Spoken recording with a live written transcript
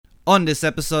On this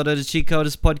episode of the Cheat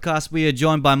Coders podcast, we are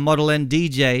joined by model and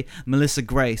DJ Melissa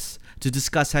Grace to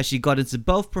discuss how she got into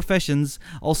both professions,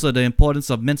 also the importance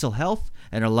of mental health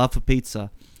and her love for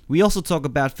pizza. We also talk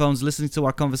about phones listening to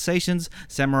our conversations,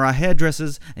 samurai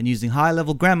hairdressers, and using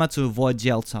high-level grammar to avoid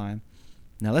jail time.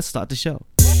 Now let's start the show.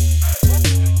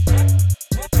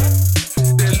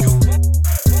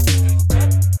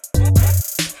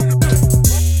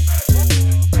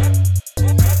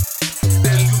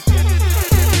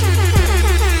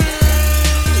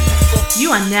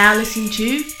 You are now listening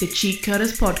to the Cheat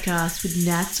Coders podcast with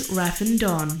Nat, Raf, and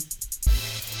Don.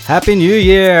 Happy New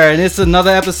Year, and it's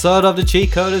another episode of the Cheat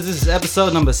Coders. This is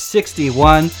episode number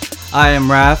 61. I am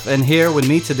Raf, and here with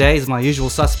me today is my usual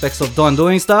suspects of Don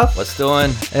doing stuff. What's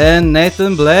doing? And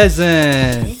Nathan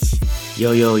Blazin.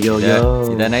 Yo. You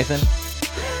there, Nathan?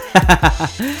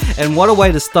 And what a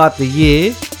way to start the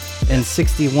year in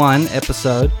 61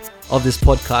 episode of this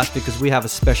podcast, because we have a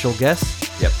special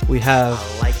guest. Yep. We have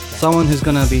someone who's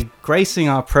going to be gracing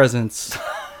our presence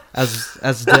as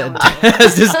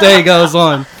this day goes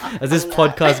on, as this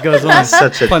podcast goes on.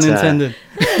 Such a pun intended.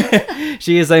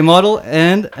 She is a model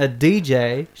and a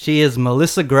DJ. She is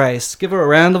Melissa Grace. Give her a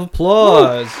round of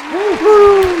applause.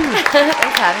 Thanks for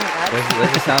having me, guys.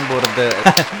 There's a soundboard of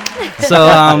the...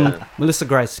 So, Melissa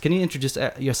Grace, can you introduce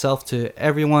yourself to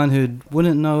everyone who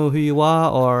wouldn't know who you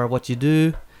are or what you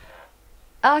do?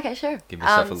 Oh, okay, sure. Give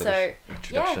yourself a little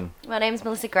introduction. Yeah, my name's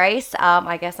Melissa Grace.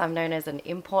 I guess I'm known as an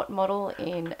import model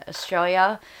in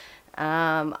Australia.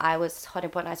 I was Miss Hot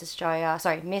Import Nice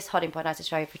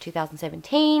Australia for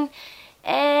 2017.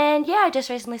 And yeah, I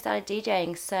just recently started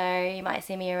DJing, so you might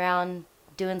see me around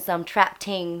doing some trap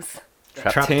tings.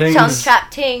 Trap tings. Some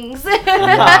trap tings.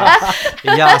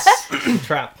 Yes,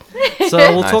 trap. So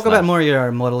we'll talk about Nice. more of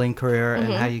your modeling career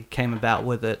and how you came about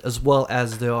with it, as well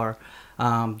as your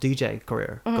DJ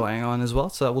career going on as well.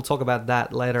 So we'll talk about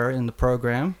that later in the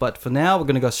program. But for now, we're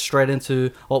going to go straight into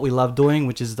what we love doing,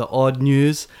 which is the odd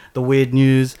news, the weird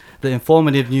news, the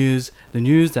informative news, the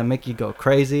news that make you go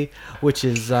crazy, which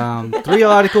is 3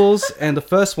 articles. And the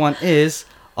first one is,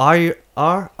 are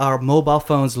our mobile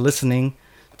phones listening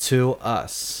to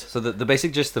us? So the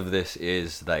basic gist of this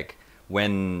is like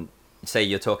when, say,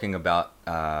 you're talking about,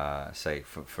 say,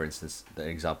 for instance, the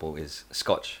example is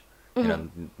scotch. You know,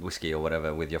 whiskey or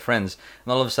whatever with your friends,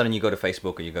 and all of a sudden you go to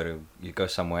Facebook or you go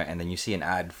somewhere and then you see an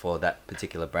ad for that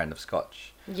particular brand of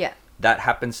scotch. Yeah. That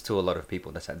happens to a lot of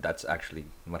people. That's actually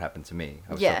what happened to me.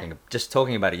 I was just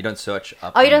talking about it. You don't search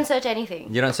up. Oh, you don't search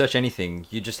anything? You don't search anything.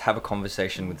 You just have a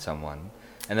conversation with someone,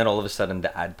 and then all of a sudden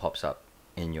the ad pops up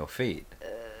in your feed.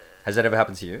 Has that ever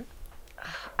happened to you?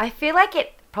 I feel like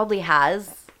it probably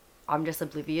has. I'm just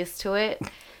oblivious to it.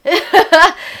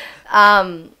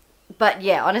 But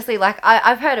yeah, honestly, like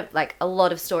I've heard of like a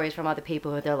lot of stories from other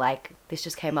people who they're like, this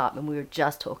just came up and we were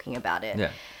just talking about it.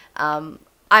 Yeah. I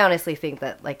honestly think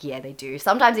that like, yeah, they do.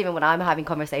 Sometimes even when I'm having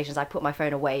conversations, I put my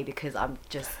phone away because I'm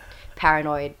just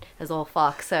paranoid as all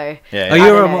fuck. So Yeah.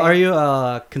 Are you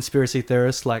a conspiracy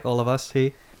theorist like all of us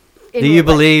here? Do you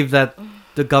believe that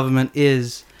the government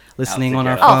is listening on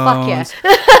our phones? Oh,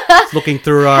 fuck yeah. Looking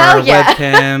through our Hell yeah.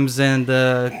 webcams and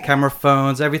the camera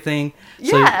phones, everything.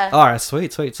 Yeah. So, all right,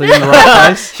 sweet. So you're in the right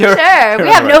place. Sure, we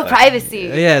have no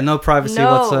privacy. Yeah, no privacy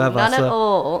whatsoever. None at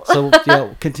all. So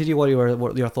yeah, continue. What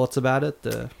your thoughts about it?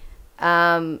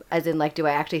 As in, like, do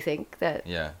I actually think that?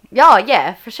 Yeah.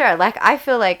 Yeah, for sure. Like, I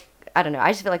feel like, I don't know,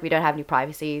 I just feel like we don't have any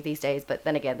privacy these days, but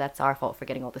then again, that's our fault for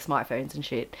getting all the smartphones and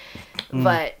shit.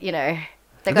 But, you know,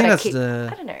 they're gonna keep,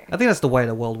 I don't know. I think that's the way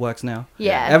the world works now.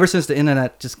 Yeah. Ever since the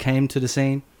internet just came to the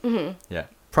scene, Yeah.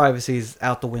 privacy's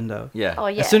out the window. Yeah. Oh,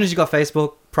 yeah. As soon as you got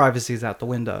Facebook, privacy's out the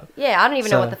window. Yeah, I don't even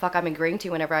know So- what the fuck I'm agreeing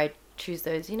to whenever I choose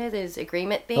those, you know, those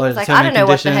agreement things. Oh, the Like, terms I don't and know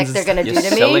what the heck conditions. they're gonna You're do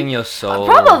to me. selling your soul.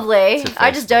 Probably. to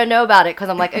I just Facebook. don't know about it because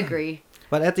I'm like, agree.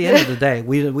 But at the end of the day,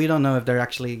 we don't know if they're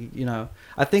actually, you know,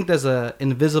 I think there's a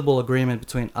invisible agreement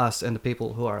between us and the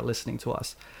people who are listening to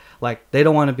us. Like, they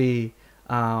don't want to be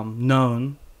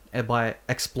known by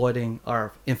exploiting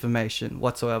our information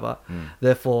whatsoever.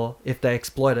 Therefore, if they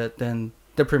exploit it, then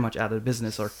they're pretty much out of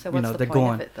business, or So you what's know, the they're point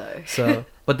gone. of it, though? So,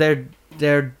 but they're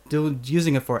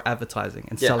using it for advertising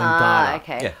and Yeah. selling data.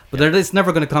 Okay. Yeah. But it's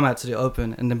never going to come out to the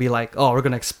open and then be like, oh, we're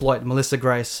going to exploit Melissa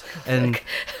Grace and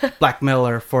blackmail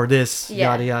her for this,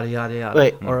 Yeah. yada, yada, yada, yada.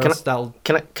 Wait, or can else that'll...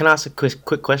 Can I ask a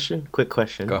quick question? Quick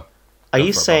question. Go. Are Go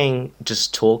you for it, saying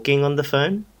just talking on the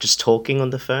phone? Just talking on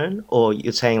the phone? Or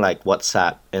you're saying like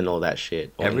WhatsApp and all that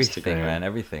shit? Or Everything, Instagram? man.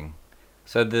 Everything.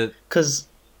 So Because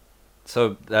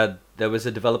there was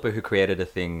a developer who created a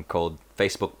thing called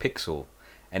Facebook Pixel,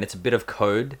 and it's a bit of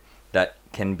code that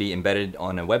can be embedded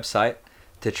on a website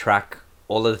to track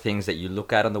all of the things that you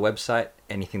look at on the website,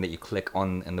 anything that you click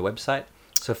on in the website.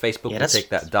 So Facebook will take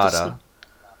that data,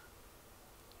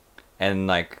 and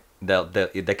like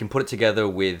they can put it together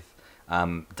with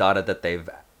data that they've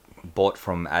bought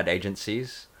from ad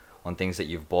agencies on things that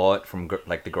you've bought from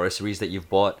like the groceries that you've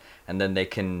bought, and then they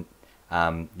can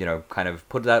kind of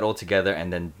put that all together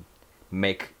and then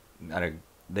make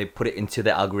they put it into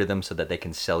the algorithm so that they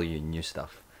can sell you new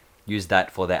stuff. Use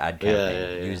that for their ad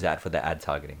campaign. Use that for their ad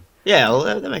targeting. Yeah, well,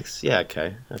 that makes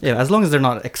okay. Yeah, as long as they're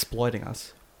not exploiting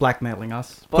us, blackmailing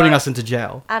us, putting us into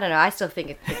jail. I don't know. I still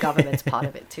think the government's part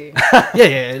of it too.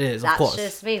 Yeah, it is. Of course.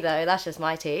 That's just me though. That's just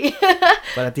my tea.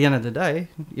 But at the end of the day,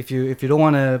 if you don't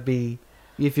want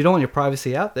your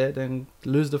privacy out there, then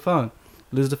lose the phone,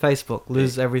 lose the Facebook,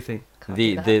 lose everything.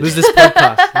 Lose this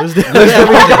podcast. Lose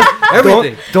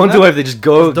everything. Don't do everything. Just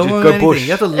go bush.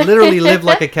 You have to literally live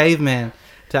like a caveman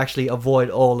to actually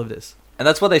avoid all of this. And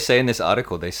that's what they say in this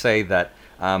article. They say that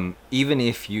even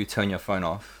if you turn your phone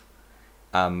off,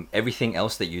 everything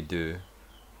else that you do,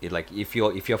 like if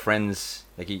your friends,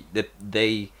 like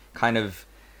they kind of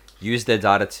use their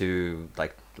data to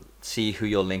like see who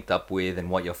you're linked up with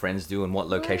and what your friends do and what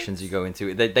locations you go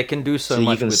into. They can do so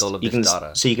much with all of this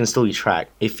data. So you can still be tracked.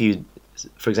 If you,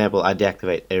 for example, I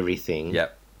deactivate everything.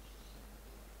 Yep.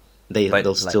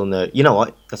 They'll still know. You know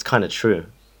what? That's kind of true.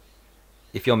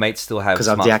 If your mates still have, because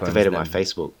I've deactivated my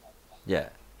Facebook. Yeah,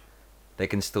 they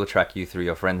can still track you through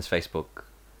your friends' Facebook,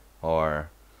 or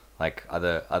like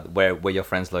other where your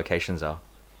friends' locations are.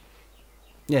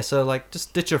 Yeah, so like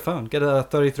just ditch your phone, get a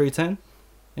 3310,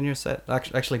 and you're set.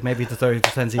 Actually, maybe the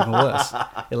 3310 is even worse.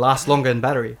 It lasts longer in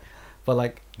battery, but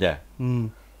like yeah.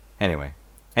 Anyway,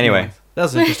 that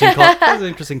was an interesting talk. That was an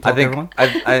interesting talk, everyone.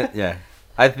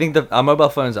 I think that our mobile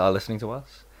phones are listening to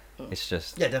us. It's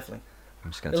just definitely. I'm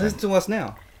just gonna listen to us now.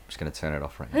 I'm just gonna turn it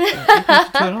off right now. Yeah,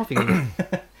 turn it off again.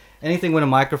 Anything with a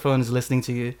microphone is listening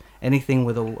to you. Anything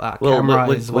with a camera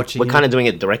is watching you. We're kind of doing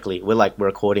it directly. We're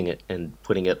recording it and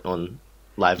putting it on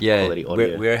live quality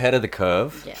audio. We're ahead of the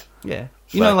curve. Yeah.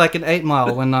 You know, like in 8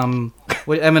 Mile when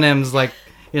Eminem's like,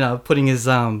 putting his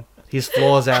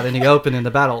flaws out in the open in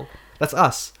the battle. That's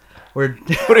us. We're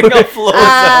putting our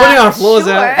flaws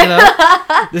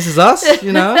out. This is us.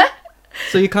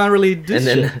 So you can't really do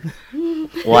shit.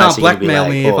 Why, you can't blackmail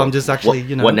me if I'm just actually,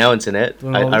 What now, internet?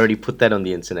 I already put that on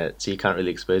the internet, so you can't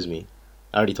really expose me.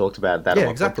 I already talked about that on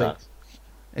my podcast.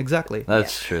 Exactly.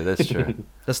 That's true.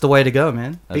 That's the way to go,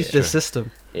 man. That's Beat the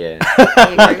system. Yeah.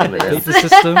 Beat the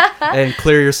system and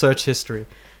clear your search history.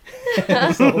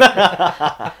 All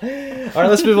right,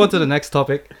 let's move on to the next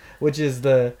topic, which is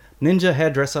the ninja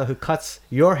hairdresser who cuts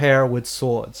your hair with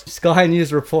swords. Sky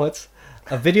News reports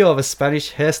a video of a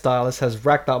Spanish hairstylist has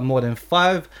racked up more than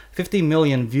 50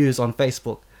 million views on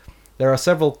Facebook. There are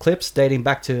several clips dating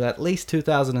back to at least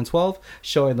 2012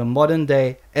 showing the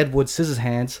modern-day Edward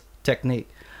Scissorhands technique.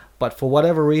 But for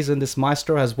whatever reason, this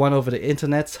maestro has won over the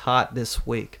internet's heart this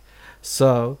week.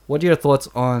 So, what are your thoughts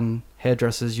on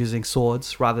hairdressers using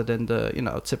swords rather than the,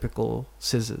 typical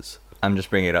scissors? I'm just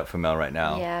bringing it up for Mel right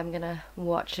now. Yeah, I'm gonna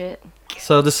watch it.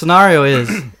 So the scenario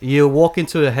is you walk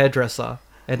into a hairdresser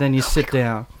and then you sit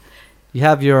down. You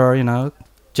have your,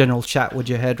 general chat with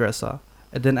your hairdresser.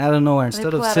 And then out of nowhere,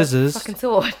 instead of scissors, fucking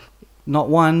sword. Not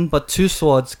one, but 2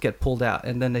 swords get pulled out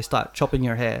and then they start chopping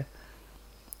your hair.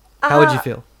 How would you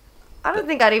feel? I don't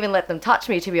think I'd even let them touch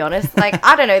me, to be honest. Like,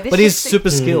 I don't know. But he's super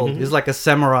skilled. He's like a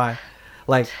samurai.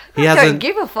 Like he I hasn't. Don't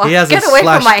give a fuck. He hasn't Get away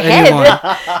from my anyone.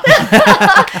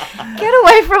 head. Get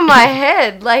away from my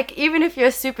head. Like, even if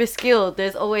you're super skilled,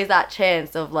 there's always that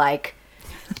chance of like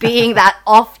being that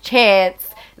off chance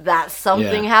that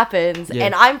something happens.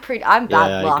 And I'm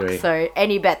bad luck, so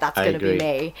any bet that's gonna be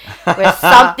me. Where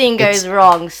something goes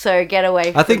wrong, so get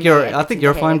away. I think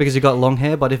you're fine because you got long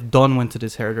hair. But if Don went to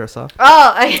this hairdresser,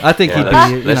 I think he'd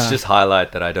be. Let's just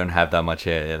highlight that I don't have that much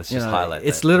hair. Yeah, let's just highlight.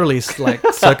 It's literally like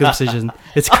circumcision.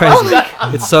 It's crazy.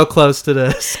 It's so close to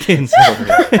the skin. So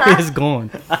it's gone.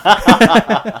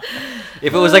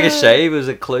 If it was like a shave, it was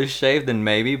a close shave, then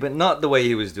maybe, but not the way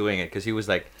he was doing it, because he was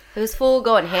like. It was full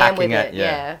going ham with it,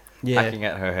 yeah. Hacking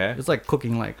at her hair. It's like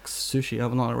cooking like sushi.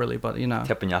 I'm not really, but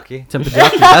Teppanyaki?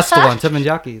 Teppanyaki, that's the one.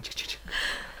 Teppanyaki.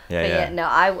 Yeah. No,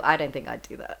 I don't think I'd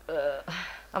do that.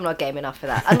 I'm not game enough for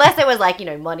that. Unless there was like,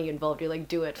 money involved. You're like,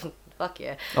 do it. Fuck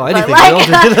yeah. Oh, anything. Like,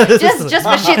 just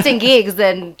for shits and gigs,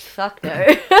 then fuck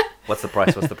no. What's the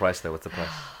price? What's the price though? What's the price?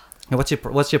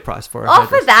 What's your price for?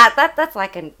 For that's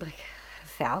like a.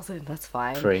 1,000, that's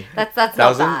fine. Free. That's not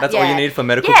 1,000? bad. That's all you need for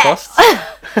medical costs?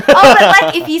 But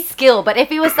like if he's skilled, but if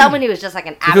he was someone who was just like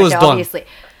an amateur, obviously.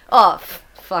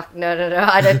 Fuck, no. I don't know.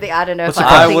 What's if the I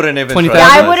price? I think- wouldn't even. 20,000?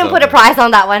 trust Yeah, I wouldn't myself. put a price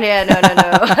on that one here. No.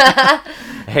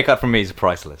 A haircut from me is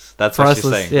priceless. That's what she's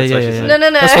Priceless. saying. Yeah, That's what yeah, she's yeah. saying.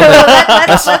 No.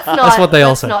 Let's not. what they all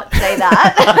let's say. not say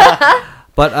that.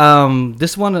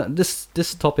 But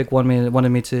this topic wanted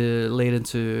me to lead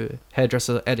into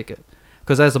hairdresser etiquette,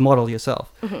 because as a model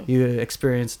yourself, you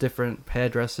experience different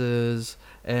hairdressers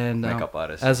and Makeup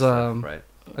artist. as and stuff, right.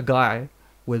 a guy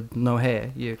with no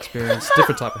hair, you experience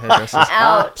different type of hairdressers.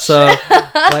 Ouch. So,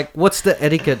 like, what's the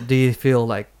etiquette? Do you feel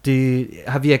like?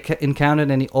 Have you encountered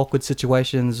any awkward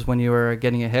situations when you were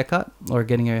getting a haircut or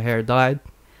getting your hair dyed?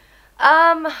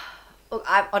 Look,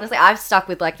 I've stuck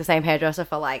with like the same hairdresser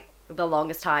for like the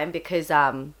longest time because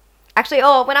actually,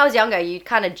 when I was younger, you'd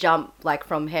kind of jump like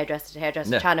from hairdresser to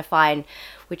hairdresser, Yeah. trying to find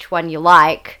which one you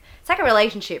like. It's like a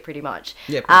relationship, pretty much.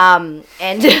 Yeah.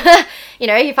 And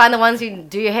you find the ones who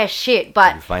do your hair shit,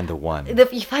 but You find the one.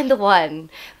 you find the one.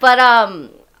 But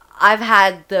I've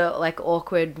had the like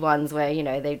awkward ones where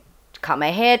they cut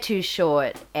my hair too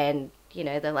short, and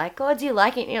they're like, "Oh, do you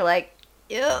like it?" And you're like,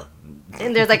 "Yeah,"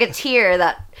 and there's like a tear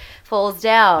that falls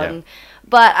down. Yeah.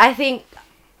 But I think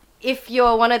if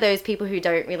you're one of those people who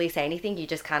don't really say anything, you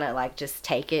just kind of like just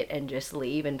take it and just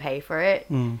leave and pay for it.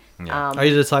 Yeah. Are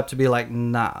you the type to be like,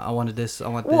 nah, I wanted this, I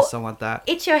want this, I want that?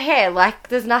 It's your hair. Like,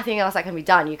 there's nothing else that can be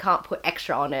done. You can't put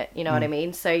extra on it. You know what I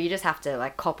mean? So you just have to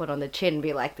like cop it on the chin and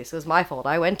be like, this was my fault.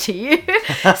 I went to you.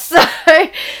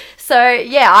 so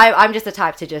yeah, I'm just the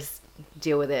type to just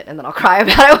deal with it, and then I'll cry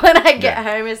about it when I get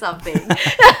home or something.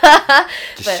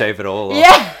 Just shave it all off.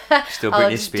 Yeah. Still I'll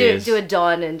Britney just Spears. do a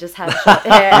don and just have short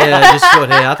hair. Yeah, just short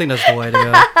hair. I think that's the way to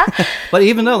go. But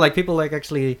even though like people like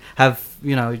actually have,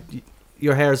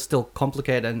 your hair is still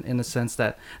complicated in the sense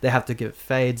that they have to give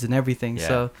fades and everything. Yeah.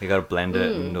 So You gotta blend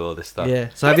it and do all this stuff. yeah. So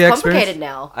It's have you complicated experienced?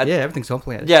 now. Yeah, everything's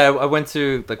complicated. Yeah, I went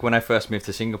to, like, when I first moved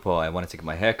to Singapore, I wanted to get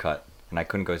my hair cut, and I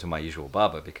couldn't go to my usual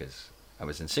barber because I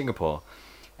was in Singapore.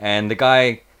 And the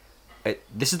guy,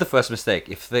 this is the first mistake.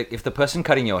 If the person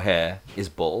cutting your hair is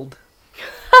bald,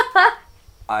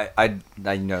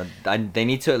 they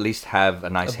need to at least have a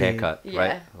nice A beard. haircut, Yeah.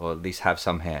 right? Or at least have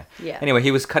some hair. Yeah. Anyway,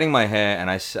 he was cutting my hair, and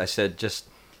I said, just,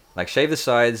 like, shave the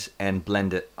sides and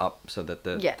blend it up so that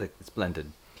it's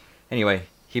blended. Anyway,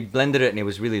 he blended it, and it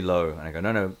was really low. And I go,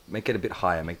 no, make it a bit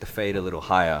higher. Make the fade a little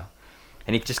higher.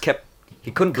 And he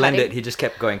couldn't blend Cutting? it. He just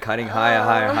kept going, cutting higher.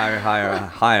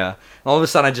 And all of a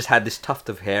sudden, I just had this tuft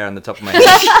of hair on the top of my head.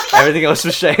 Everything else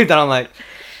was shaved, and I'm like,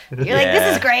 You're like,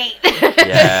 this is great.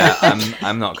 yeah,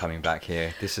 I'm not coming back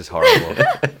here. This is horrible.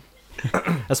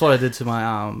 That's what I did to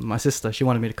my sister. She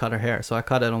wanted me to cut her hair, so I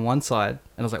cut it on one side,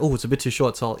 and I was like, oh, it's a bit too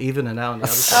short, so I'll even it out on the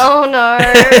other side. Oh no.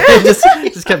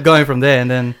 just kept going from there, and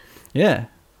then yeah,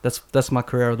 that's my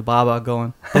career of the barber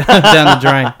going down the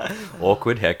drain.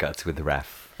 Awkward haircuts with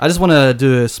Raf. I just want to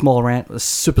do a small rant, a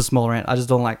super small rant. I just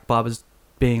don't like barbers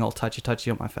being all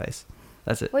touchy on my face.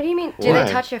 That's it. What do you mean? Do Why?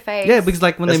 they touch your face? Yeah, because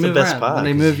like when That's they the move best around, part, when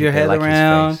they 'cause move your They head like his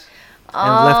around face.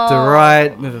 and left to Oh.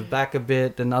 right, move it back a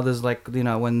bit, then others like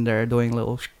when they're doing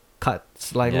little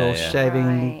cuts, like Yeah, little yeah.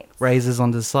 shaving Right. razors on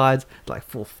the sides, like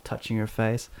full touching your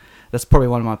face. That's probably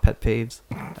one of my pet peeves.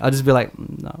 I'll just be like,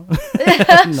 no.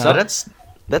 No. So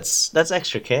that's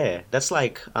extra care. That's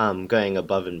like going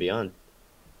above and beyond.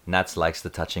 Nats likes the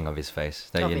touching of his face.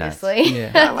 Don't you, Nats? Obviously.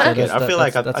 Yeah, I like so it. I feel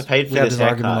like I that's- paid we for have this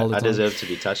argument all haircut. the I time. deserve to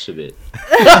be touched a bit.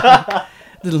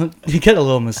 You get a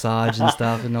little massage and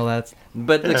stuff and all that.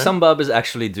 But like some barbers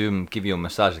actually do give you a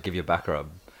massage, give you a back rub.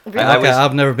 Really? Okay,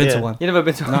 I've never been to Yeah. one. You never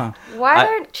been to one? No. Why I-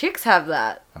 don't chicks have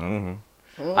that?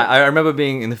 I remember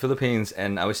being in the Philippines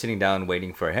and I was sitting down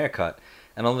waiting for a haircut,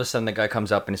 and all of a sudden the guy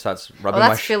comes up and he starts Oh, rubbing my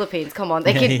that's Philippines. Come on,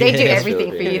 they do Yeah, everything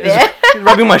for you Philippines. there.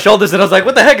 rubbing my shoulders, and I was like,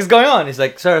 "What the heck is going on?" He's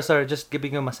like, "Sir, just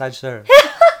giving you a massage, sir."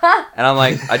 And I'm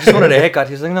like, "I just wanted a haircut."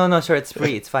 He's like, "No, sir, it's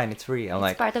free. It's fine. It's free." I'm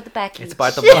like, It's part of the package. "It's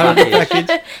part of the package."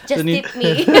 Just Then you- tip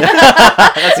me.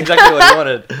 That's exactly what he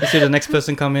wanted. You see the next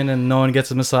person come in and no one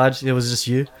gets a massage. It was just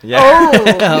you. Yeah.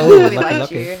 Oh, we lucky, liked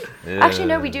lucky. you. Actually,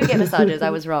 no, we do get massages. I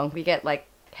was wrong. We get like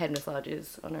head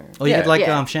massages on our. Or you Yeah. get like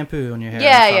Yeah. shampoo on your hair.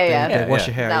 Yeah, and stuff, yeah, and yeah. they wash Yeah.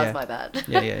 your hair. That Yeah. was my bad.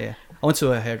 Yeah. I went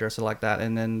to a hairdresser like that,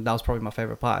 and then that was probably my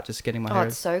favorite part, just getting my Oh, hair.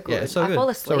 it's so Yeah, good. it's so I good. fall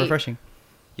So asleep. refreshing.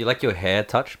 You like your hair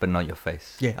touched, but not your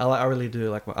face. Yeah, I really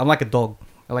do like. I'm like a dog.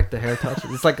 I like the hair touch.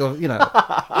 It's like it's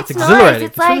It's exhilarating. nice.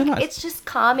 It's like really nice. it's just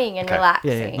calming and Okay.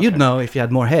 relaxing. Yeah. You'd know if you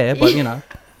had more hair, but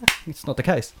it's not the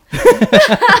case.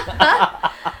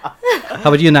 How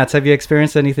about you, Nats? Have you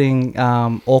experienced anything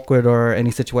awkward or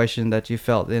any situation that you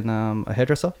felt in a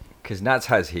hairdresser? Because Nats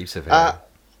has heaps of hair.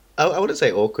 I wouldn't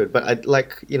say awkward, but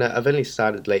I've only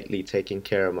started lately taking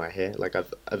care of my hair. Like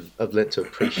I've learned to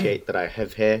appreciate that I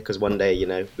have hair, because one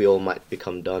day, we all might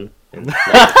become done.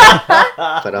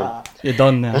 But You're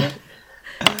done now.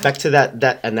 back to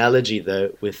that analogy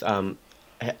though, with a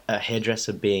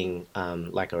hairdresser being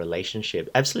like a relationship.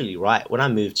 Absolutely right. When I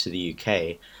moved to the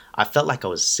UK, I felt like I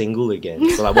was single again.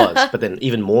 Well, I was, but then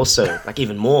even more so.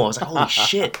 Even more. I was like, holy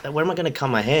shit, where am I going to cut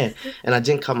my hair? And I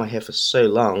didn't cut my hair for so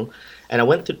long. And I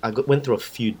went through a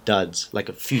few duds, like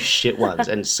a few shit ones.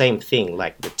 And same thing,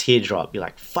 like the teardrop. You're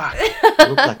like, fuck, I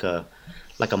look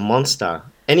like a monster.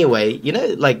 Anyway,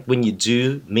 like when you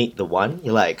do meet the one,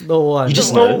 you're like, The one. You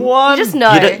just The know. You just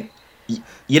know.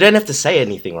 You don't have to say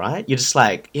anything, right? You're just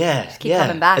like, yeah, Just keep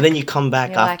coming back. and then you come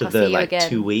back You're like, after "I'll the see you again."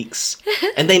 2 weeks,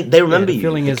 and then they remember the you.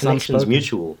 feeling The is connection's unspoken.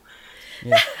 mutual.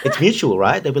 Yeah. It's mutual,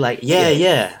 right? They'll be like,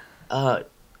 yeah,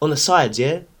 on the sides,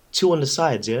 yeah, 2 on the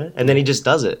sides, yeah, and then he just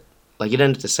does it. Like you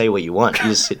don't have to say what you want. You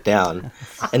just sit down,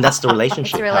 and that's the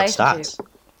relationship. It's a How it starts. relationship.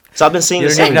 So I've been seeing You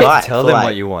the don't same even have guy. to tell for, them like,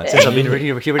 what you want. since I've been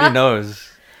He already knows.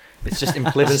 It's just I've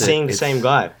implicit. been seeing the It's- same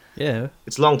guy. Yeah.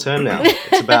 It's long term now.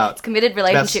 It's about. It's committed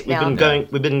relationship now.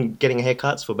 We've been getting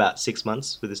haircuts for about 6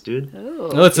 months with this dude. Ooh.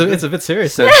 No, it's a bit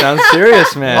serious. So it sounds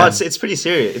serious, man. Oh, it's pretty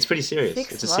serious. It's pretty serious.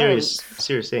 6 It's a serious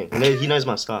months. thing. He knows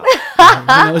my style.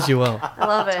 He knows you well. I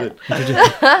love it.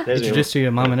 Introduced to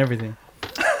your mum and everything.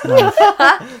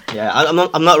 Yeah,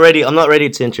 I'm not ready. I'm not ready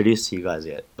to introduce to you guys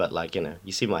yet. But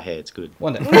you see my hair. It's good.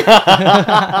 One day. Take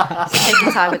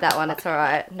your time with that one. It's all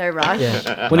right. No rush.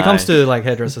 Yeah. When it comes to like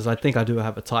hairdressers, I think I do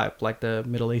have a type, like the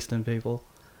Middle Eastern people.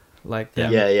 Like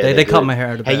them. Yeah. They they're cut good. my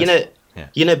hair the Hey, best.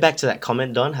 Yeah. back to that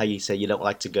comment, Don. How you say you don't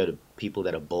like to go to people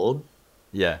that are bald.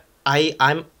 Yeah.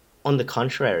 I'm on the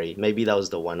contrary. Maybe that was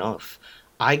the one off.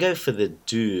 I go for the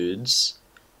dudes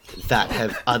that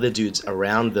have other dudes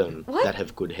around them What? that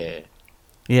have good hair.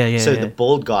 Yeah. So the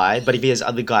bald guy, but if he has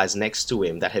other guys next to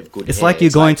him that have good It's hair, like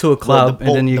you're going to a well, club the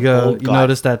and then you the go, bald you guy-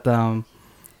 notice that the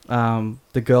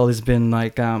girl has been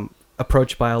like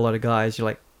approached by a lot of guys. You're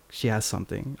like, she has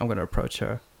something. I'm gonna approach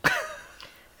her.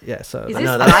 Yeah. So Is like- this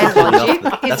No, that's eye completely logic?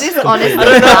 off the- Is that's this completely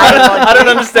honestly off the- eye logic? I don't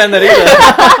understand that either.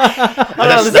 I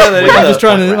don't understand that I'm either. just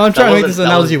trying to. I'm That trying to make wasn't- this that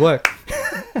analogy was- work.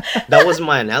 That wasn't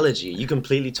my analogy. You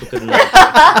completely took it.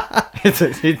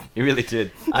 You really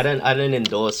did. I don't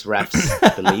endorse Raf's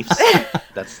beliefs.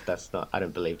 That's not. I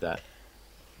don't believe that.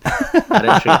 I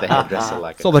don't treat the hairdresser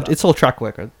like It's all, but it's all track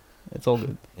record. It's all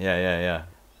good. Yeah.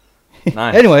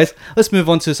 Nice. Anyways, let's move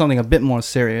on to something a bit more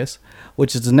serious,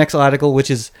 which is the next article,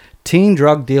 which is teen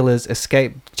drug dealers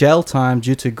escape jail time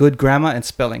due to good grammar and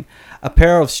spelling. A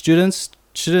pair of student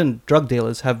drug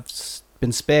dealers have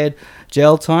been spared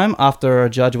jail time after a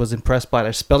judge was impressed by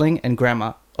their spelling and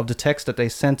grammar of the text that they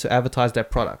sent to advertise their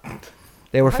product.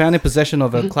 They were found in possession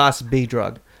of a Class B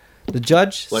drug. The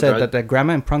judge What said drug? that their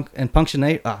grammar and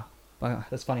punctuation...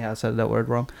 that's funny how I said that word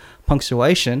wrong.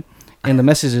 Punctuation in the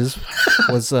messages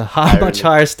was a much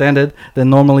higher standard than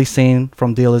normally seen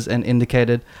from dealers and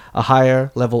indicated a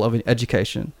higher level of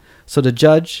education. So the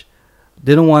judge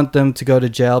didn't want them to go to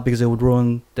jail because it would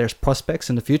ruin their prospects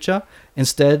in the future.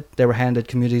 Instead, they were handed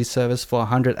community service for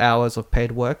 100 hours of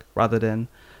paid work rather than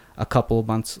a couple of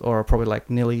months or probably like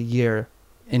nearly a year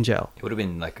in jail. It would have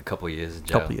been like a couple of years in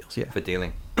jail. Couple years, yeah. For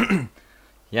dealing.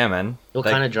 Yeah, man. What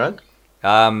Like, kind of drug?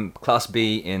 Class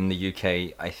B in the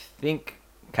UK, I think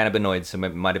cannabinoids, so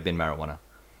it might have been marijuana.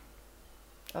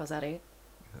 Oh, is that it?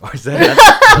 Or is that?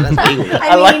 That's legal.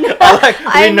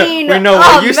 We know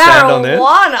where you stand on this.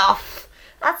 Marijuana.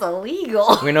 That's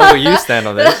illegal. We know where you stand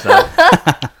on this. No?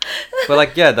 But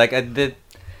like, yeah, like I did,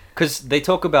 because they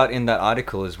talk about in that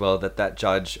article as well that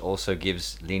judge also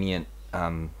gives lenient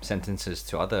sentences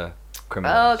to other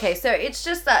criminals. Oh, okay, so it's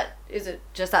just that. Is it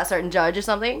just that certain judge or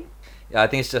something? Yeah, I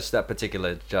think it's just that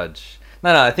particular judge.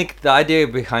 No, I think the idea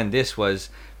behind this was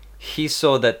he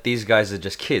saw that these guys are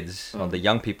just kids, or the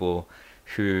young people.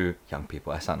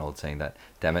 I sound old saying that.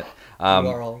 Damn it.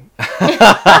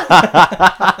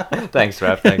 Thanks,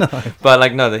 Raph. Thanks. No. But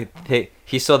like, no,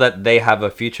 he saw that they have a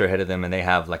future ahead of them and they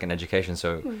have like an education.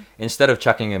 So instead of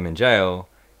chucking him in jail,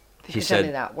 he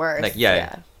said, that worse. like,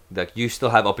 like you still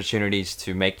have opportunities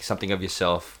to make something of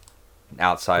yourself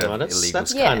outside of illegal.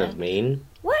 That's Yeah. kind of mean.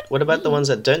 What? What about the ones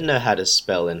that don't know how to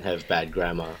spell and have bad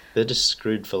grammar? They're just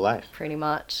screwed for life. Pretty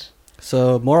much.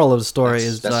 So moral of the story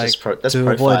That's- is that's like just that's to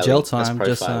avoid jail profiling. That's time,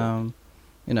 just profiling.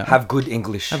 Have good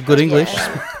English. have good English,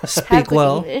 Have speak good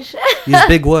well, English. use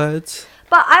big words.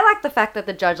 But I like the fact that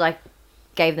the judge like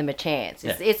gave them a chance.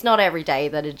 Yeah. It's not every day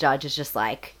that a judge is just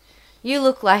like, you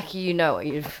look like you know what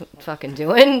you're fucking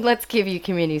doing. Let's give you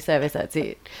community service. That's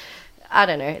it. I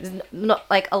don't know. It's not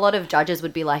like a lot of judges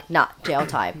would be like, nah, jail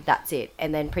time, that's it,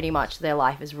 and then pretty much their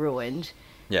life is ruined.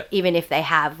 Yeah. Even if they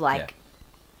have like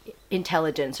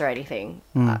intelligence or anything.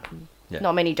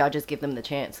 Not many judges give them the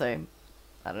chance, so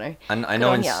I don't know. And I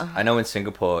know in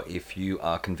Singapore, if you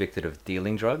are convicted of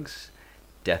dealing drugs,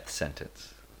 death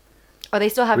sentence. Oh, they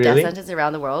still have Really? death sentence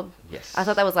around the world? Yes. I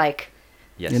thought that was like...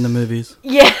 Yes. In the movies.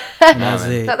 Yeah. That's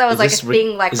it. I thought that was like a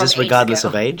thing like Is from this ages regardless ago.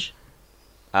 of age?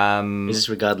 Is this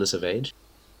regardless of age?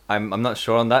 I'm not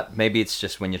sure on that. Maybe it's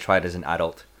just when you're tried as an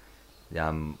adult.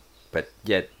 But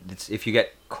yeah, it's if you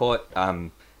get caught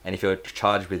and if you're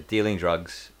charged with dealing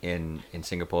drugs in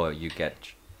Singapore, you get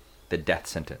the death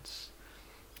sentence.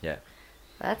 Yeah.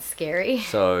 That's scary.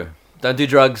 So don't do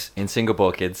drugs in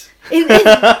Singapore, kids.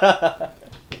 How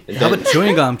about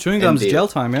chewing gum? Chewing gum's Indeed. jail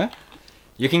time, yeah?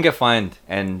 You can get fined,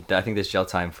 and I think there's jail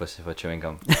time for chewing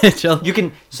gum. Jail- You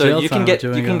can jail time for get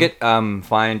chewing gum.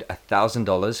 fined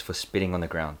 $1,000 for spitting on the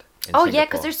ground. in Oh, yeah, Singapore.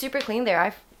 because they're super clean there.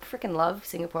 I freaking love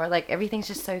Singapore. Like, everything's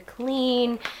just so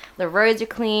clean. The roads are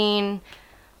clean.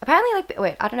 Apparently, like,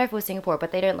 wait, I don't know if it was Singapore,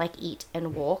 but they don't, like, eat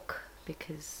and walk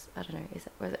because, I don't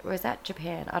know, was that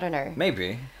Japan? I don't know.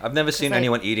 Maybe I've never seen like-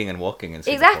 anyone eating and walking in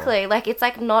Singapore. Exactly. Like, it's,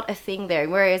 like, not a thing there.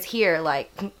 Whereas here,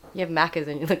 like, you have Maccas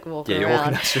and you, like, walking Yeah, you're walking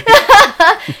around. down the street.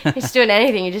 You're just doing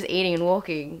anything. You're just eating and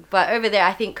walking. But over there,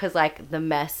 I think because, like, the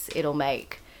mess it'll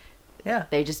make, Yeah.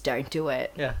 they just don't do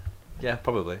it. Yeah. Yeah.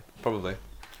 Probably.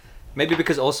 Maybe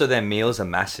because also their meals are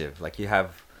massive. Like you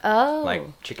have Oh.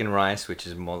 like chicken rice, which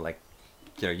is more like,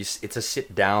 it's a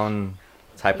sit down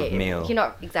type of meal. You're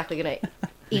not exactly going to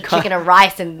eat chicken and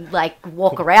rice and, like,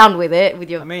 walk around with it with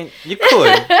your... I mean, you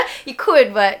could. You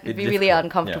could, but it'd be It's really difficult,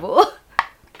 uncomfortable.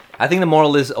 I think the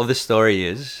moral of this story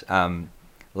is,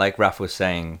 like Raf was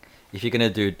saying, if you're gonna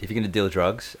deal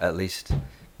drugs, at least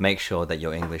make sure that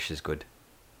your English is good.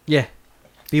 Yeah.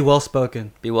 Be well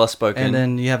spoken. Be well spoken. And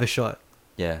then you have a shot.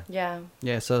 Yeah. Yeah.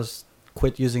 Yeah, so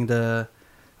quit using the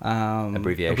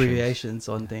Abbreviations.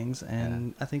 on things,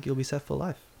 and I think you'll be set for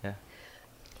life. Yeah.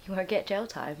 You won't get jail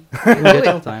time. You'll get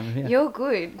jail time, yeah. You're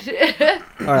good.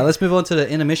 All right, let's move on to the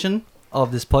intermission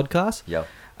of this podcast. Yep.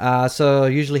 So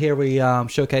usually here we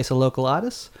showcase a local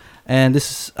artist, and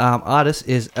this artist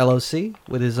is LOC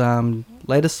with his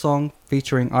latest song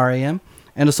featuring REM,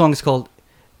 and the song is called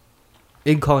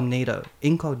Incognito.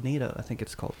 Incognito, I think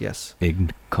it's called. Yes. He's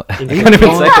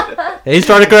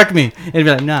trying to correct me. And be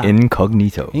like, nah.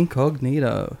 Incognito.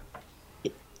 Incognito.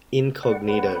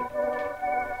 Incognito.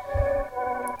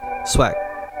 Swag.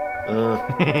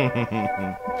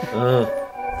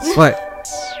 Swag. Swag.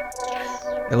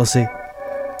 LOC.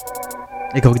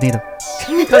 Incognito.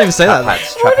 You can't even say that. What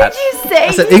did you say?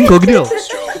 I said incognito. I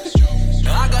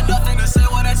got nothing to say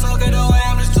when I talk it away.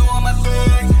 I'm just doing my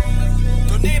thing.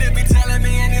 Don't need to be telling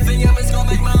me anything else is gonna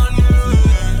make my money.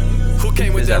 Who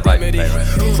came with that remedy?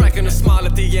 Who cracking a smile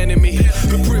at the enemy?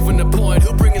 Who proving the point?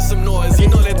 Who bringing some noise? You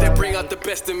know that they bring out the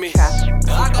best in me. I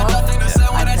got nothing to say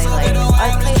when I talk it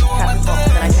away. I'm just doing my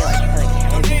thing. I play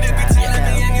like Don't need to be telling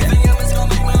me anything else is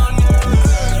gonna make my money.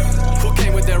 Who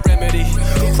came with that remedy?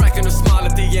 Who cracking a smile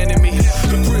at the enemy?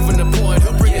 Who proving the point?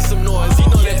 Who bringing some noise? You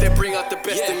know that they bring out the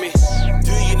best in me.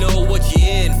 Do you know what you're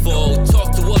in for?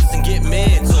 Talk to us and get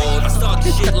mentored. I start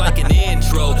the shit like an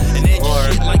intro, and end your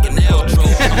shit like an outro.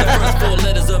 I'm the first four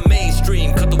letters of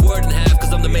mainstream. Cut the word in half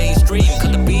cause I'm the mainstream.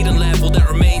 Cut the beat and laugh, all that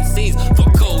remains scenes.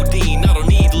 Fuck codeine, I don't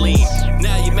need lean.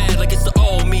 Now you mad like it's the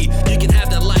old me. You can have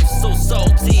that life so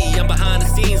salty. I'm behind the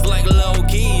scenes like low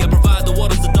key. I provide the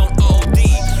water so don't OD.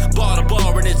 Bar to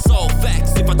bar and it's all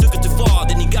facts. If I took it too far,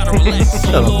 then you gotta relax.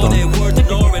 So Lord, that word to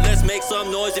know it. Let's make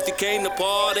some noise if you came to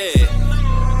party.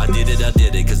 I did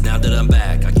it, cause now that I'm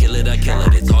back, I kill it.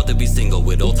 It's hard to be single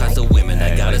with all types of women.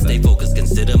 I gotta stay focused,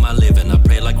 consider my living. I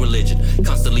pray like religion,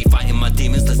 constantly fighting my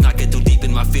demons. Let's not get too deep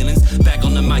in my feelings. Back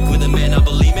on the mic with a man, I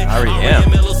believe it.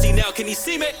 R.E.M. LOC now, can you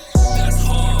see me? That's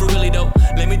hard. For really though,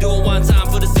 let me do it one time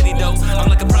for the city though. I'm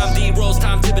like a prime D Rose,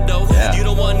 time Thibodeau. Yeah. You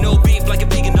don't want no beef like a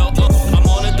vegan though. I'm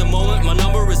on at the moment, my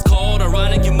number is called.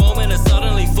 Ironic, your moment has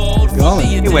suddenly fold. Going.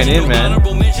 You went in, man.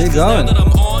 Keep going. Now that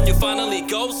I'm on, you finally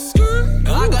go.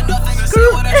 I got nothing to say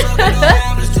when I talk it away.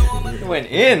 I'm just doing my You went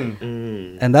in.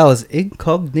 And that was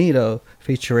Incognito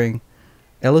featuring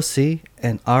LOC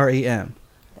and REM.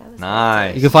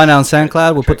 Nice. You can find it on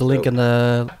SoundCloud. We'll put the link in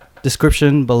the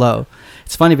description below.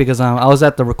 It's funny because I was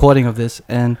at the recording of this,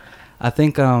 and I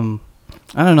think I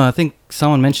don't know. I think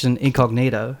someone mentioned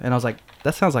Incognito, and I was like,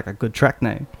 that sounds like a good track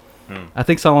name. I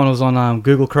think someone was on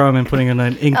Google Chrome and putting in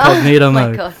an incognito Oh my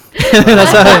mode. god.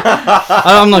 That's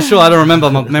how I'm not sure. I don't remember.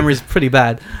 My memory's pretty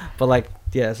bad. But like,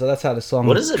 yeah. So that's how the song.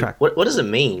 What does it? Track. What does it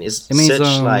mean? Is It means,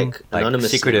 search like,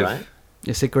 anonymously, secretive. right?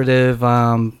 Yeah, secretive.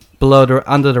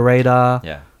 under the radar.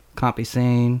 Yeah. Can't be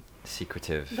seen.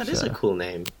 Secretive. That is a cool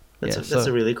name. That's so-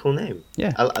 a really cool name.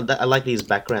 Yeah. I like these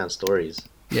background stories.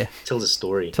 Yeah. Tells a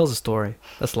story. Tells a story.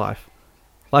 That's life.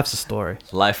 Life's a story.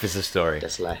 Life is a story.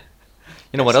 That's like.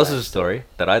 You know what else is a story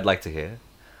that I'd like to hear?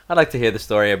 I'd like to hear the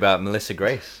story about Melissa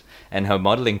Grace and her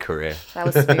modeling career. That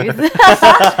was smooth.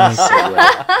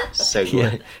 Segue.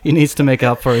 Yeah. He needs to make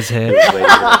up for his hair.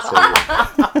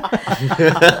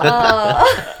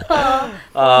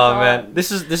 Oh man,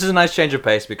 this is a nice change of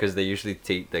pace because they usually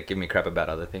they give me crap about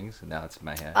other things, and now it's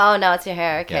my hair. Oh, no, it's your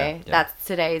hair. Okay. Yeah, yeah. That's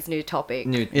today's new topic.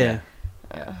 Yeah.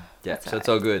 Yeah. So it's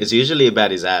all good. It's usually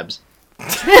about his abs.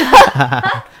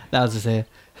 That was his hair.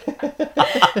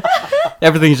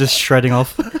 Everything's just shredding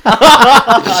off.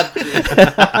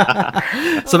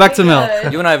 So back to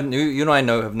Mel. You and I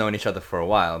have known each other for a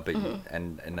while, but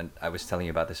and I was telling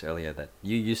you about this earlier that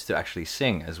you used to actually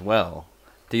sing as well.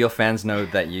 Do your fans know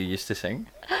that you used to sing?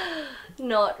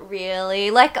 Not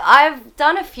really. Like, I've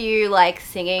done a few, like,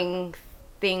 singing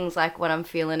things, like, when I'm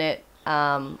feeling it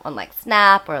on, like,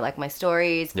 Snap or, like, my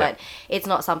stories. Yeah. But it's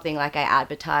not something, like, I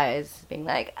advertise, being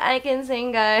like, I can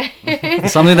sing, guys.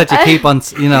 Something that you keep on,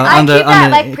 you know, I under, keep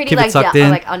that, like, pretty, keep like, it tucked down,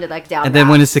 in. like, under, like, down. And then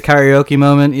when it's the karaoke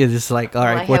moment, you're just like, all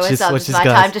right, like, watch hey, this, what's up? watch It's this, my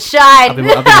guys. time to shine.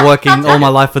 I've been working all my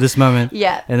life for this moment.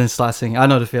 Yeah. And then start singing. I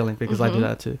know the feeling because I do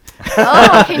that too.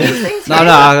 Oh, can you sing too?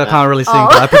 No, I can't really sing,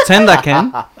 but I pretend I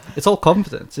can. It's all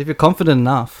confidence. If you're confident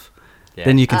enough,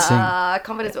 then you can sing.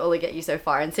 Confidence will only get you so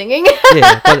far in singing.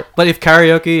 Yeah, but if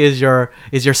karaoke is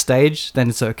your stage, then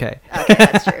it's okay. Okay,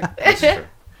 that's true. That's true.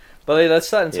 But let's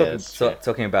start Yeah, that's true.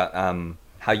 talking about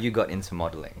how you got into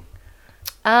modeling.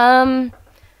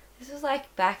 This was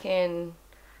like back in,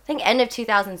 I think, end of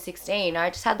 2016. I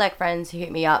just had like friends who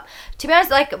hit me up. To be honest,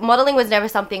 like, modeling was never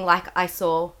something like I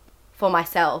saw for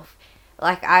myself.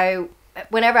 Like,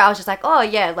 whenever I was just like, oh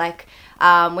yeah, like,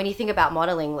 when you think about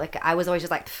modeling, like, I was always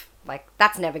just like,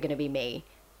 that's never gonna be me.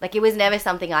 Like, it was never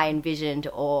something I envisioned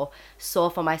or saw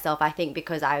for myself. I think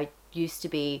because I used to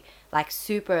be like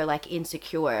super like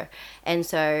insecure, and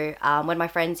so when my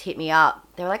friends hit me up,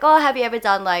 they were like, oh, have you ever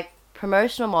done like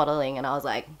promotional modeling? And I was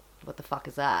like, what the fuck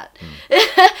is that?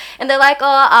 And they're like,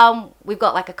 oh, we've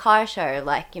got like a car show,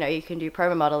 like, you know, you can do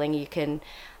promo modeling, you can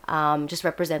just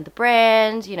represent the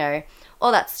brand, you know,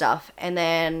 all that stuff. And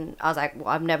then I was like, well,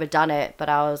 I've never done it, but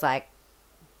I was like,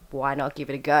 why not give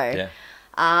it a go? Yeah.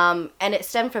 And it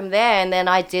stemmed from there, and then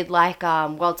I did like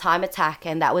World Time Attack,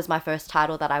 and that was my first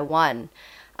title that I won.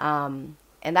 And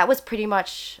that was pretty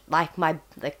much like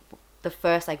the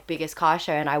first like biggest car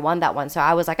show, and I won that one. So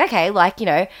I was like, okay, like, you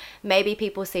know, maybe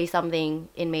people see something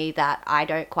in me that I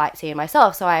don't quite see in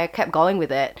myself. So I kept going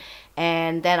with it,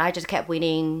 and then I just kept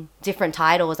winning different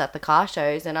titles at the car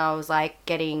shows, and I was like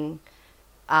getting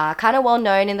kind of well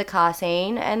known in the car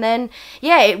scene. And then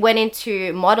it went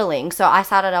into modeling. So I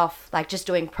started off like just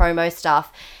doing promo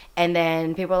stuff, and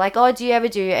then people were like, oh, do you ever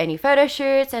do any photo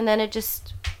shoots? And then it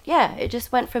just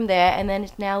went from there, and then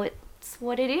now it's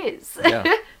what it is.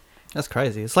 Yeah. That's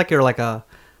crazy. It's like you're like a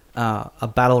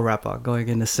battle rapper going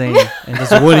in the scene and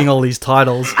just winning all these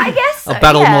titles. I guess so, a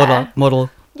battle yeah. model.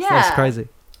 Yeah. So that's crazy.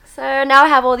 So now I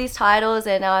have all these titles,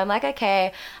 and now I'm like,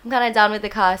 okay, I'm kind of done with the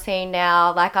car scene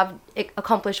now. Like, I've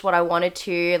accomplished what I wanted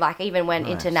to. Like, I even went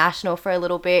international for a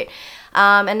little bit.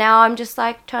 And now I'm just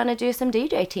like trying to do some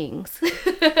DJ things.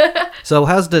 So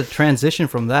how's the transition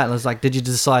from that? It's like, did you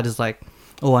decide it's like,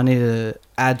 oh, I need to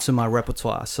add to my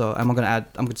repertoire, so I'm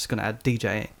just gonna add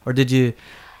DJing, or did you?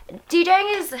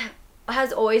 DJing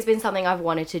has always been something I've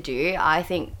wanted to do. I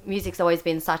think music's always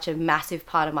been such a massive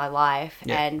part of my life,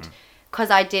 and because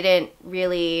I didn't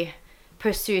really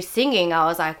pursue singing, I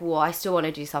was like, well, I still want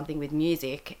to do something with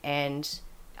music, and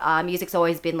music's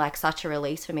always been like such a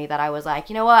release for me that I was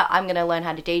like, you know what, I'm gonna learn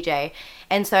how to DJ.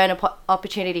 And so an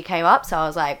opportunity came up, so I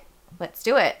was like, let's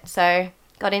do it. So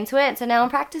got into it, so now I'm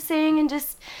practicing and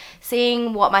just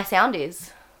seeing what my sound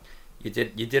is. You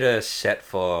did a set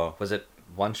for, was it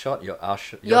One Shot? Your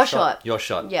Shot? Your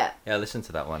Shot. Yeah. Yeah, listen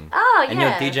to that one. Oh, and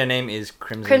yeah. your DJ name is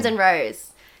Crimson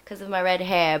Rose, because of my red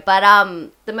hair. But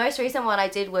the most recent one I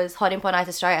did was Hot Import Nights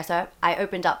Australia, so I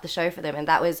opened up the show for them, and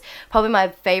that was probably my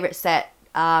favourite set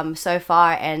so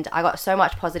far, and I got so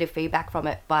much positive feedback from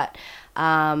it. But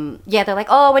they're like,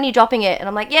 oh, when are you dropping it? And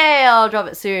I'm like, yeah, I'll drop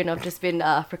it soon. I've just been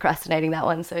procrastinating that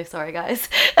one, so sorry guys.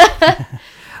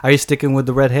 Are you sticking with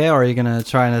the red hair, or are you gonna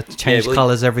try to change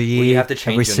colors every year? Will you have to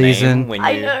change every your season? name when you...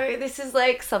 I know, this is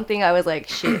like something I was like,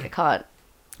 shit, I can't.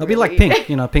 It'll be like Pink.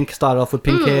 You know, Pink started off with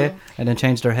pink hair and then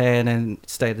changed her hair and then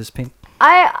stayed as Pink.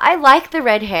 I like the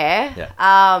red hair. Yeah.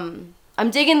 I'm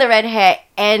digging the red hair,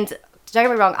 and don't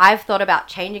get me wrong, I've thought about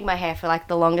changing my hair for like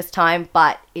the longest time,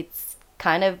 but it's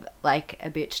kind of like a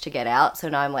bitch to get out. So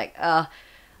now I'm like, I'm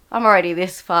already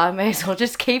this far, may as well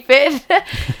just keep it.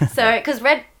 So, because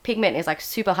red pigment is like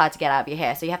super hard to get out of your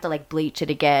hair, so you have to like bleach it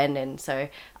again, and so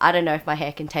I don't know if my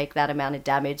hair can take that amount of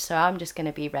damage, so I'm just going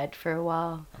to be red for a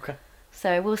while. Okay.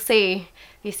 So we'll see.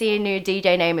 If you see a new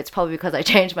DJ name, it's probably because I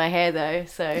changed my hair though.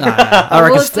 So I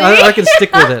reckon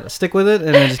stick with it. Stick with it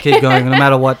and then just keep going no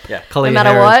matter what color no your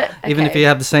matter hair what? is. Even if Okay. you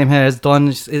have the same hair as Don,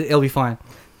 it'll be fine.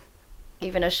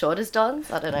 Even as short as Don's?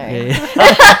 I don't know. Yeah.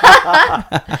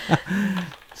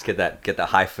 Just get that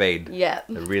high fade. Yeah.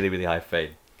 A really, really high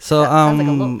fade. So Sounds like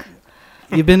a look.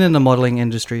 you've been in the modeling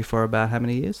industry for about how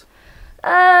many years?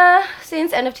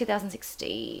 Since end of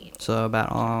 2016. So about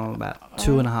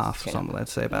 2.5 or something,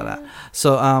 let's say about that.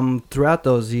 So throughout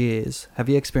those years, have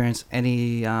you experienced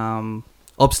any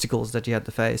obstacles that you had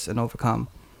to face and overcome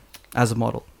as a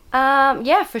model?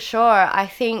 Yeah, for sure. I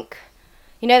think,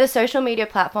 the social media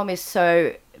platform is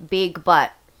so big,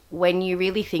 but when you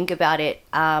really think about it,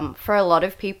 for a lot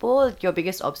of people, your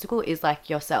biggest obstacle is like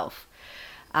yourself.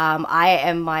 I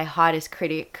am my hardest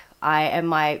critic. I am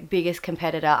my biggest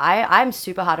competitor. I'm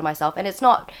super hard on myself, and it's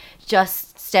not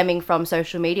just stemming from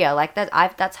social media. Like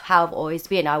that's how I've always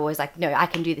been. I was like, no, I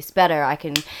can do this better. I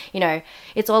can,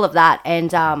 it's all of that.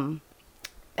 And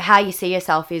how you see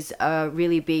yourself is a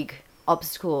really big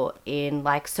obstacle in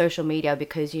like social media,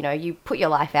 because you put your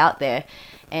life out there,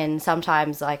 and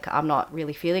sometimes like I'm not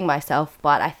really feeling myself.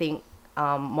 But I think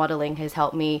modeling has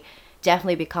helped me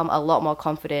definitely become a lot more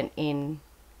confident in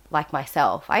like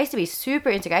myself. I used to be super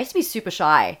insecure. I used to be super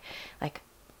shy, like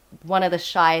one of the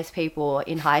shyest people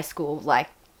in high school. Like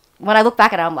when I look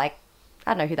back at it, I'm like,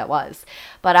 I don't know who that was.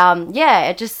 But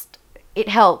yeah, it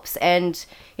helps. And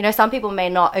some people may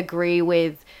not agree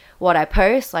with what I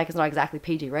post. Like it's not exactly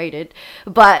PG rated,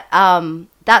 but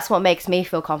that's what makes me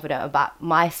feel confident about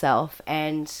myself.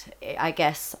 And I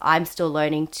guess I'm still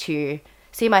learning to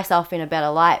see myself in a better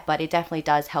light, but it definitely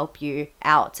does help you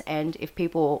out. And if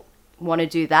people want to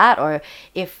do that, or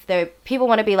if people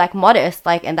want to be like modest,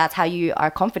 like, and that's how you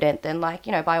are confident, then like,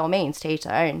 by all means, to each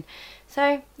their own.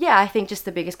 So yeah, I think just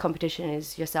the biggest competition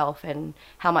is yourself and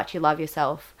how much you love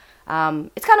yourself.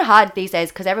 It's kind of hard these days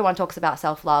because everyone talks about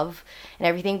self-love and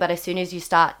everything, but as soon as you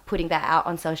start putting that out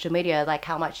on social media, like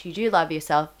how much you do love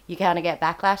yourself, you kind of get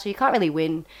backlash. So you can't really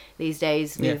win these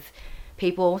days with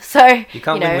people. So you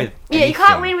can't win with anything. You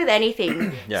can't win with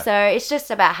anything. Yeah. So it's just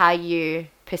about how you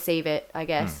perceive it, I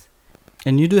guess.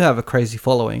 And you do have a crazy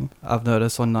following. I've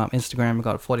noticed on Instagram, you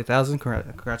got 40,000.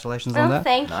 Congratulations on that.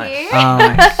 Thank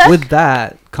Nice. you. With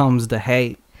that comes the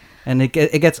hate, and it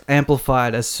gets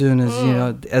amplified as soon as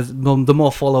the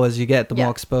more followers you get, the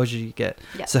more exposure you get.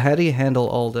 Yeah. So how do you handle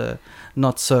all the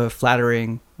not so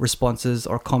flattering responses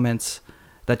or comments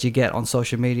that you get on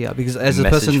social media? Because as a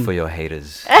Message person, for your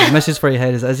haters. message for your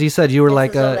haters, as you said, you were This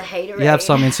like is all the haterade. you have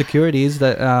some insecurities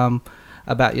that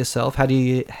about yourself. How do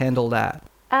you handle that?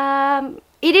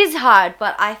 It is hard,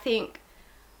 but I think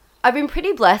I've been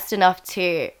pretty blessed enough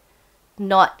to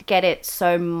not get it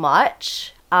so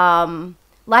much.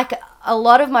 Like a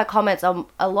lot of my comments are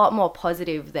a lot more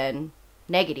positive than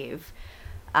negative.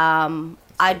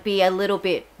 I'd be a little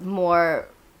bit more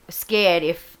scared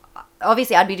if,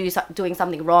 obviously I'd be doing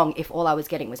something wrong if all I was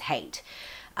getting was hate.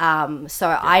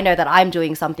 So I know that I'm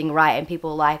doing something right and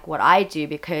people like what I do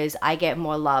because I get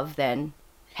more love than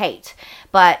hate.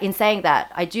 But in saying that,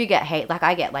 I do get hate. Like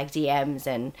I get like DMs,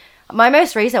 and my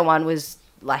most recent one was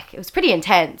like, it was pretty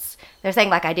intense. They're saying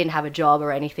like I didn't have a job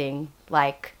or anything,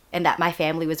 like, and that my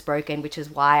family was broken, which is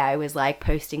why I was like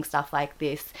posting stuff like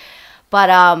this. But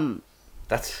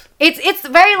That's it's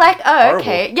very like, oh, horrible.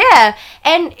 okay, yeah.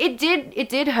 And it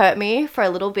did hurt me for a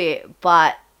little bit,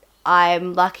 but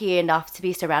I'm lucky enough to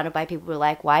be surrounded by people who are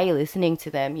like, why are you listening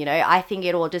to them? I think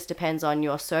it all just depends on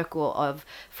your circle of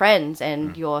friends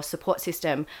and your support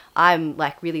system. I'm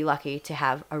like really lucky to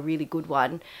have a really good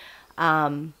one.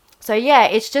 So yeah,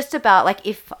 it's just about like,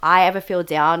 if I ever feel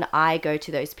down, I go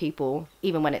to those people,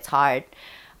 even when it's hard.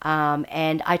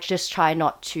 And I just try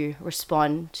not to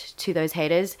respond to those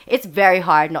haters. It's very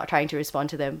hard not trying to respond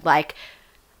to them. Like,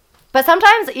 but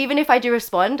sometimes even if I do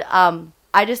respond,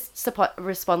 I just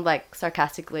respond like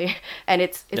sarcastically, and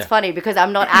it's funny because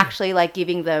I'm not actually like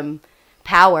giving them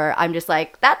power. I'm just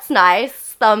like, that's nice,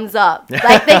 thumbs up.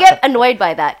 Like they get annoyed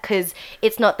by that because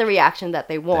it's not the reaction that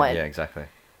they want. Yeah, exactly.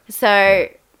 So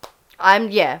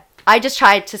I just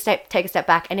try to take a step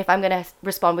back, and if I'm gonna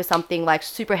respond with something like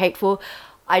super hateful,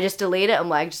 I just delete it. I'm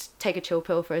like, just take a chill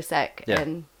pill for a sec,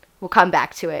 and we'll come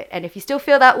back to it. And if you still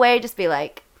feel that way, just be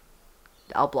like,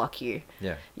 I'll block you.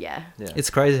 Yeah. It's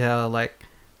crazy how like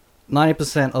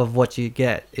 90% of what you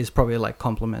get is probably like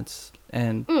compliments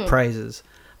and praises,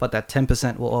 but that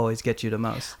 10% will always get you the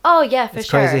most. Oh yeah, for It's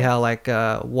sure. crazy how like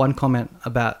one comment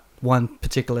about one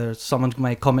particular, someone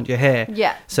may comment your hair,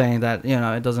 Yeah. saying that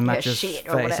it doesn't match your shit face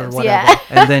or or whatever. whatever, Yeah.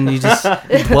 and then you just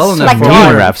you dwell on it Like for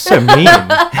John. Mean, hours. Raph, so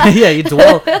mean. Yeah,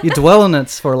 you dwell on it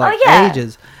for like yeah.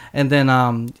 ages, and then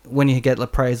when you get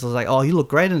appraisals like, oh, you look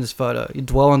great in this photo, you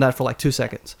dwell on that for like 2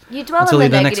 seconds. You dwell Until on the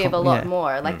the next negative a one- lot yeah.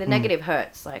 more. Like the negative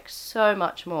hurts like so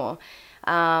much more.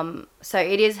 So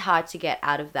it is hard to get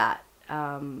out of that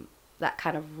that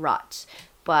kind of rut.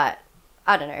 But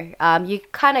I don't know. You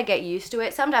kind of get used to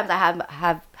it. Sometimes I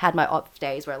have had my off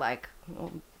days where like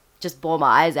just bore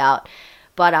my eyes out.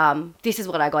 But this is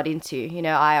what I got into.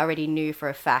 I already knew for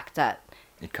a fact that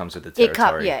It comes with the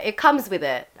territory. it comes with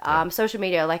it. Social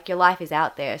media, like your life is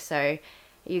out there, so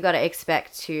you got to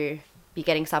expect to be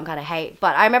getting some kind of hate.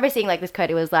 But I remember seeing like this quote.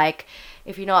 It was like,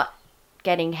 if you're not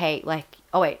getting hate, like,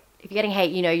 if you're getting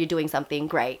hate, you're doing something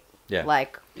great. Yeah.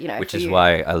 Like, Which for is you.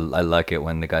 why I like it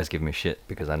when the guys give me shit,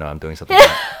 because I know I'm doing something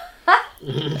right.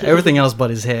 Everything else but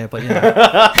his hair, but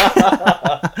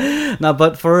no,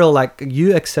 but for real, like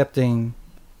you accepting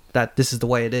that this is the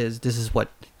way it is, this is what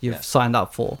you've signed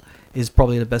up for, is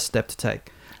probably the best step to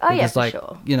take. Oh, yeah, Because, for like,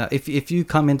 sure. if you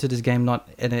come into this game not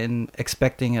in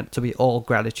expecting it to be all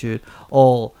gratitude,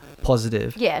 all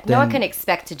positive, Yeah, no one then- can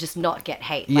expect to just not get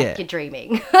hate. Yeah. Like you're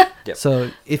dreaming. Yep.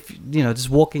 So if just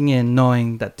walking in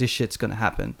knowing that this shit's gonna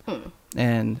happen,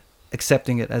 and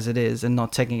accepting it as it is, and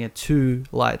not taking it too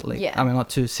lightly, Yeah. I mean not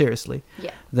too seriously,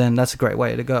 Yeah. then that's a great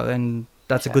way to go, and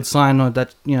that's a Sure. good sign of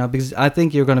that. Because I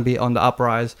think you're gonna be on the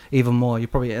uprise even more. You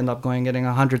probably end up getting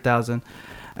 100,000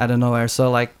 out of nowhere. So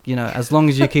like as long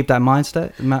as you keep that mind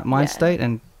state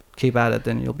and keep at it,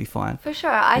 then you'll be fine. For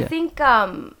sure. I Yeah. think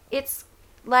it's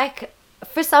like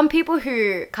for some people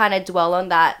who kind of dwell on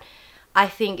that, I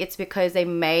think it's because they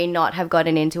may not have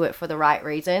gotten into it for the right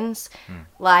reasons.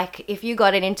 Like if you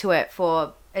gotten into it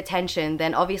for attention,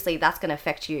 then obviously that's going to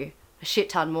affect you a shit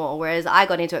ton more. Whereas I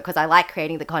got into it because I like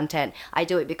creating the content. I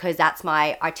do it because that's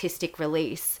my artistic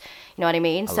release. You know what I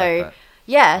mean? I So like that.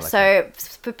 yeah, like so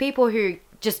for people who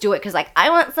just do it because like I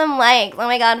want some likes, oh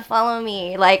my god, follow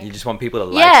me, like You just want people to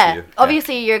like yeah, you.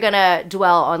 obviously you're gonna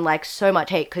dwell on like so much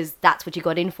hate because that's what you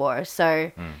got in for.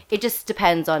 So it just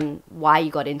depends on why you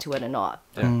got into it or not.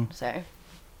 Yeah. So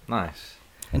Nice.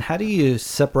 And how do you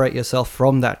separate yourself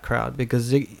from that crowd?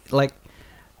 Because like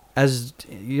as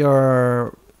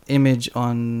your image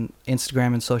on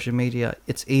Instagram and social media,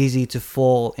 it's easy to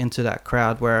fall into that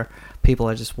crowd where people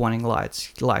are just wanting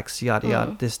likes, yada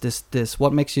yada, this.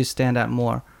 What makes you stand out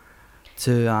more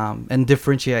to and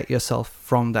differentiate yourself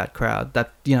from that crowd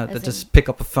that that As just pick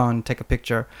up a phone, take a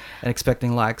picture, and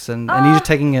expecting likes, and you're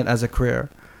taking it as a career?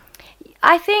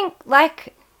 I think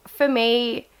like for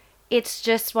me, it's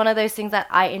just one of those things that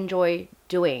I enjoy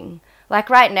doing. Like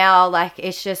right now, like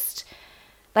it's just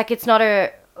like it's not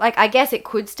a like I guess it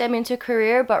could stem into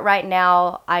career, but right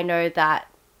now I know that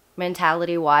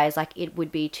mentality wise, like it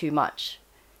would be too much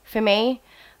for me,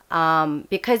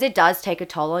 because it does take a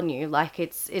toll on you. Like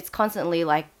it's constantly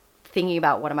like thinking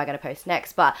about what am I going to post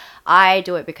next. But I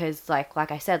do it because like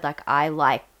I said, like I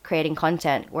like creating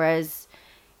content. Whereas,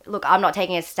 look, I'm not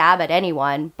taking a stab at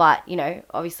anyone, but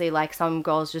obviously like some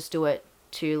girls just do it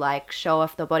to like show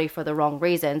off the body for the wrong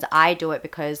reasons. I do it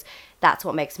because that's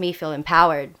what makes me feel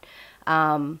empowered.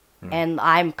 And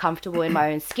I'm comfortable in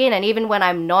my own skin. And even when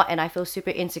I'm not and I feel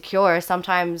super insecure,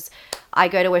 sometimes I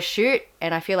go to a shoot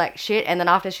and I feel like shit. And then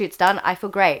after the shoot's done, I feel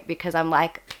great because I'm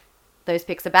like, those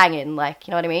pics are banging. Like,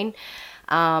 you know what I mean?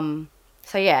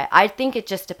 So yeah, I think it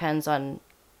just depends on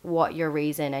what your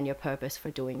reason and your purpose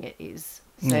for doing it is.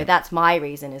 So that's my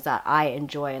reason, is that I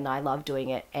enjoy and I love doing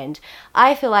it. And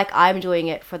I feel like I'm doing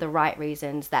it for the right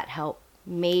reasons that help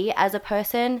me as a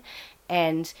person.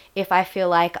 And if I feel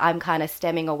like I'm kind of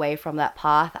stemming away from that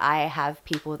path, I have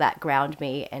people that ground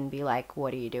me and be like,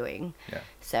 what are you doing? Yeah.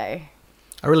 So,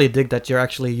 I really dig that you're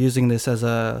actually using this as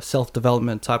a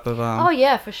self-development type of oh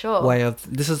yeah, for sure. way of,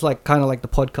 this is like kind of like the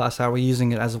podcast, how we're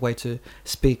using it as a way to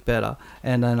speak better,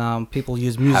 and then people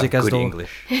use music Have as good the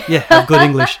English. have good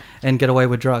English and get away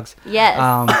with drugs. Yes.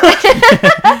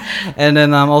 And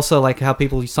then also like how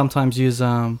people sometimes use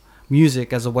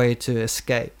music as a way to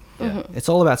escape. Yeah. It's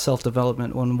all about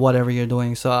self-development on whatever you're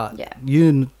doing. So Yeah.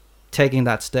 you taking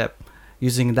that step,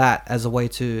 using that as a way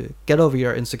to get over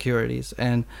your insecurities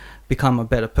and become a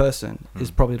better person is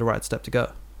probably the right step to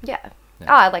go. Yeah. Yeah.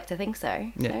 Oh, I'd like to think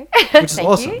so. Yeah. So. Which is Thank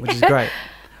awesome, you. which is great.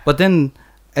 But then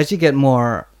as you get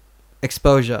more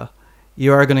exposure,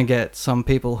 you are going to get some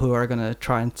people who are going to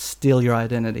try and steal your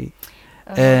identity.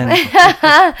 And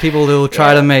people who will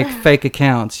try to make fake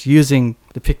accounts using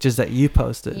the pictures that you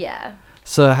posted. Yeah.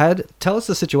 So tell us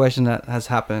the situation that has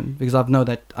happened, because I've know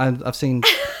that I've seen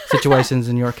situations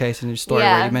in your case in your story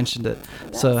where you mentioned it.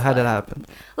 So how did that happen?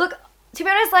 Look, to be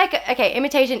honest, like, okay,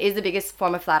 imitation is the biggest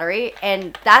form of flattery,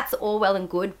 and that's all well and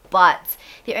good, but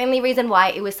the only reason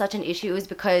why it was such an issue is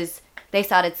because they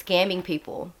started scamming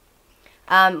people.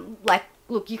 Like,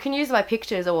 look, you can use my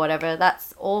pictures or whatever,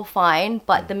 that's all fine,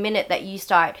 but the minute that you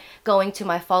start going to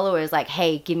my followers like,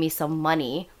 hey, give me some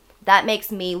money, that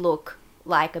makes me look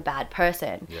like a bad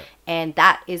person. Yeah. And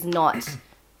that is not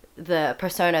the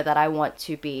persona that I want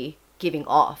to be giving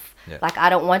off. Yeah. Like, I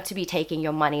don't want to be taking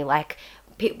your money. Like,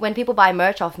 when people buy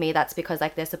merch off me, that's because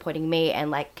like they're supporting me and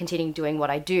like continuing doing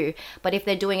what I do. But if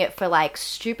they're doing it for like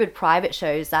stupid private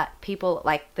shows that people,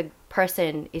 like, the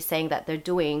person is saying that they're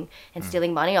doing and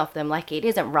stealing money off them, like, it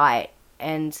isn't right.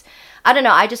 And I don't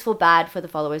know, I just feel bad for the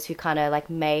followers who kind of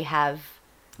like may have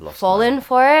fallen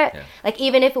for it. Yeah. Like,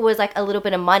 even if it was like a little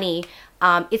bit of money,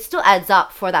 it still adds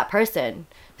up for that person.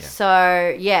 Yeah.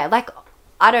 So yeah, like,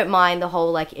 I don't mind the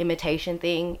whole like imitation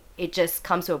thing. It just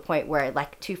comes to a point where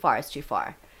like too far is too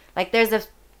far. Like, there's a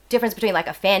difference between like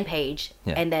a fan page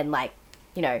and then like,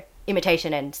 you know,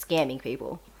 imitation and scamming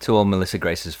people. To all Melissa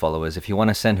Grace's followers, if you want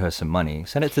to send her some money,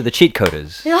 send it to the Cheat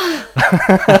Coders.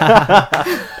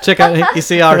 Check out, you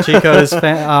see our Cheat Coders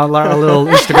our little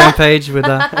Instagram page with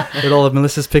all of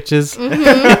Melissa's pictures.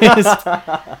 Just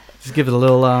give it a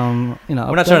little, you know.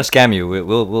 We're not trying to scam you.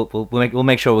 We'll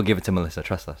make sure we'll give it to Melissa.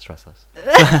 Trust us.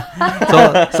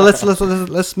 So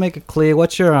let's make it clear.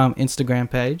 What's your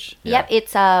Instagram page? Yep,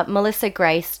 it's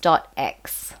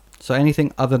melissagrace.x. So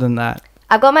anything other than that?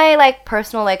 I've got my like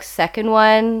personal like second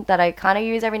one that I kind of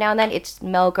use every now and then. It's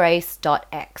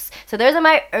melgrace.x. So those are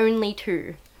my only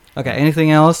two. Okay,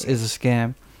 anything else is a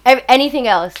scam. Anything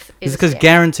else is because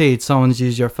guaranteed someone's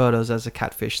used your photos as a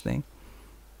catfish thing.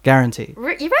 Guaranteed. You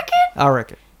reckon? I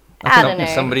reckon. I don't know.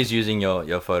 Somebody's using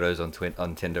your photos on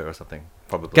Tinder or something.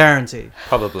 Probably. Guaranteed.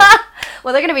 Probably.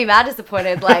 Well, they're gonna be mad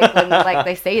disappointed, like when like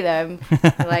they see them.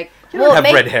 They're like, You don't have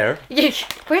red hair.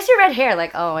 Where's your red hair?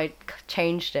 Like, oh, I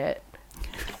changed it.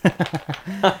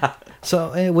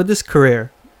 So with this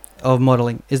career of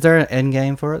modeling, is there an end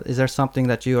game for it? Is there something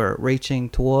that you are reaching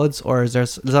towards, or is there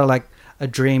like a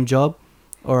dream job,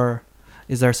 or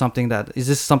is this something that you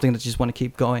just want to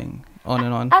keep going on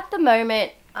and on? At the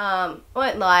moment, I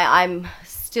won't lie, I'm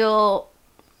still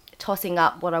tossing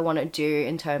up what I want to do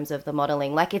in terms of the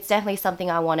modeling. Like, it's definitely something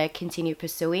I want to continue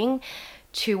pursuing.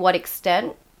 To what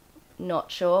extent, not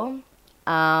sure.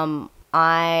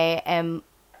 I am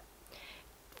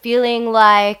feeling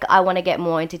like I want to get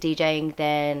more into DJing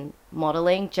than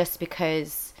modeling, just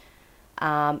because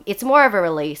it's more of a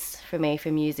release for me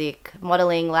for music.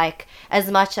 Modeling, like, as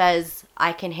much as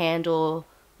I can handle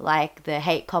like the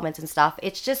hate comments and stuff,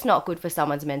 it's just not good for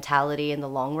someone's mentality in the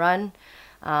long run.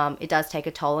 It does take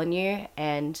a toll on you,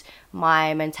 and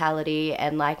my mentality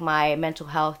and like my mental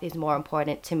health is more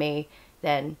important to me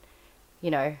than,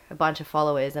 you know, a bunch of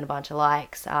followers and a bunch of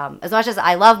likes. As much as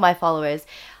I love my followers,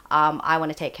 I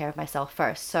want to take care of myself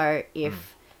first. So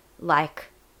if like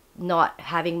not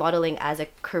having modeling as a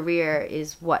career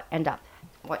is what ends up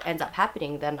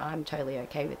happening, then I'm totally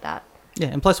okay with that. Yeah,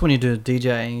 and plus when you do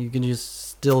DJing, you can just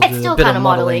still It's do still a bit kind of of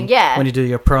modeling, modeling, yeah. when you do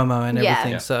your promo and Yeah.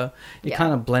 everything. Yeah. So you're Yeah.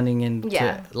 kind of blending into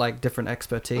Yeah. like different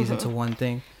expertise into one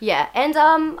thing. Yeah, and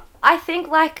I think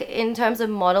like in terms of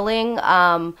modeling,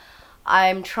 I'm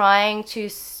trying to.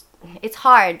 It's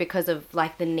hard because of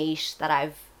like the niche that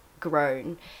I've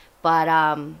grown, but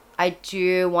I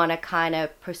do want to kind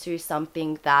of pursue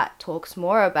something that talks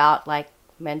more about like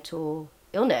mental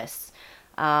illness.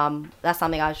 That's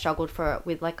something I've struggled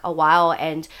with like a while,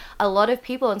 and a lot of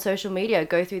people on social media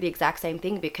go through the exact same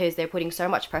thing because they're putting so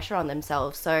much pressure on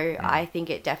themselves. So I think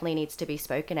it definitely needs to be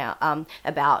spoken out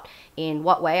about. In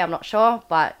what way, I'm not sure,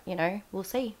 but you know, we'll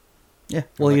see. Yeah,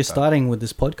 well, you're starting with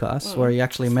this podcast where you're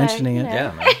actually mentioning it. you know.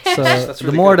 Yeah, man. So That's the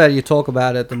really more good. that you talk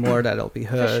about it, the more that it'll be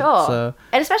heard. For sure. So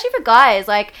And especially for guys,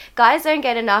 like guys don't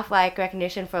get enough like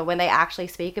recognition for when they actually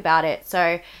speak about it.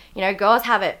 So, you know, girls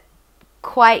have it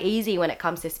quite easy when it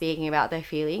comes to speaking about their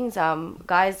feelings.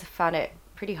 Guys find it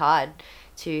pretty hard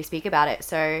to speak about it.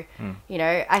 So, you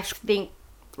know, I think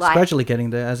it's like gradually getting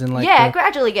there, as in like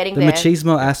gradually getting the there.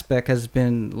 machismo aspect has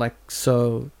been like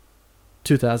so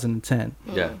 2010.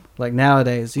 Yeah. Like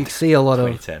nowadays, you see a lot of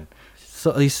 2010.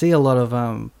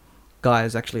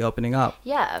 guys actually opening up.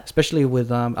 Yeah. Especially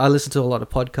with I listen to a lot of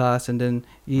podcasts, and then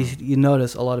you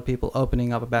notice a lot of people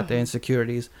opening up about their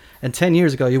insecurities. And 10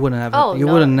 years ago, you wouldn't have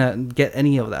wouldn't get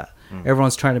any of that.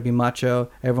 Everyone's trying to be macho.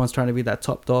 Everyone's trying to be that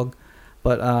top dog.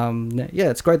 But yeah,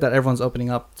 it's great that everyone's opening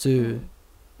up to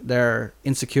their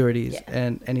insecurities Yeah.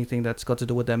 and anything that's got to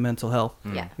do with their mental health.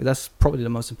 Yeah. That's probably the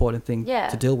most important thing Yeah.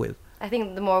 to deal with. I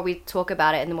think the more we talk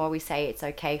about it and the more we say it's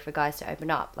okay for guys to open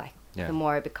up, like Yeah. the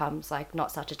more it becomes like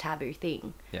not such a taboo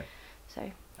thing. Yeah.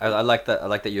 So I like that. I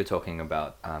like that you're talking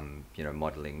about,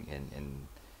 modeling in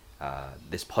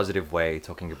this positive way,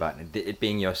 talking about it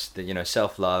being your,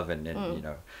 self-love and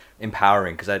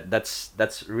empowering. Because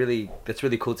that's really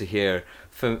cool to hear.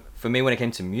 For me, when it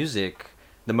came to music,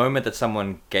 the moment that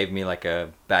someone gave me like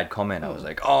a bad comment, I was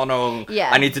like, oh no,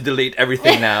 Yeah. I need to delete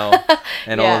everything now,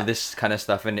 and all Yeah. of this kind of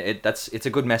stuff. And it's a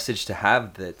good message to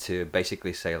have, that to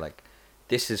basically say like,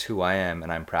 this is who I am,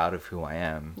 and I'm proud of who I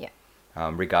am. Yeah.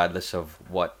 Regardless of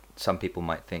what some people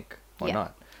might think or Yeah.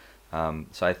 not.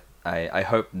 So I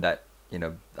hope that,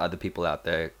 other people out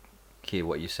there hear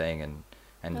what you're saying and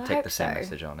I take hope the same so.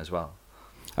 message on as well.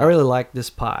 I really like this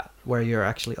part where you're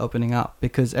actually opening up,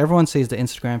 because everyone sees the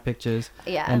Instagram pictures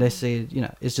Yeah. and they see,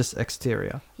 it's just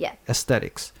exterior yeah.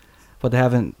 aesthetics, but they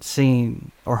haven't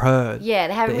seen or heard. Yeah,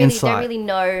 they haven't the really inside. don't really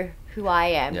know who I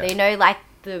am. Yeah. They know like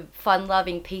the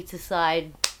fun-loving pizza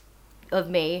side of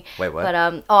me. Wait, what? But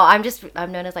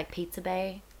I'm known as like Pizza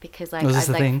Bay because like Was this I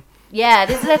the like, thing? Yeah,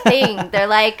 this is a thing. They're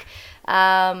like,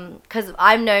 because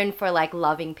I'm known for like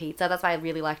loving pizza. That's why I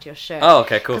really liked your shirt. Oh,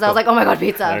 okay, cool. Because I was like, oh my god,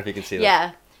 pizza. I don't know if you can see that.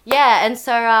 Yeah, yeah, and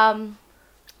so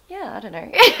yeah, I don't know.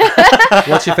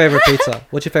 What's your favorite pizza?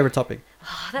 What's your favorite topping?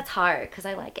 Oh, that's hard because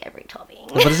I like every topping.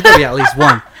 But there's got to be at least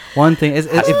one thing. Has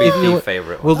to be the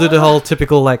favorite We'll one. do the whole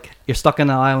typical, like, you're stuck on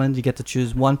an island, you get to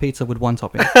choose one pizza with one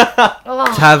topping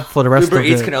Oh. to have for the rest Uber of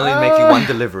Eats the... can only make you one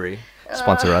delivery.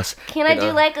 Sponsor us. Can I You do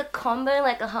know. like a combo,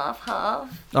 like a half? All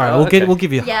right, Oh, we'll okay. we'll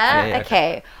give you... Yeah?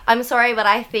 Okay. I'm sorry, but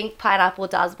I think pineapple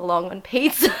does belong on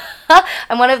pizza.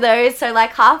 I'm one of those, so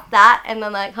like half that and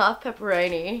then like half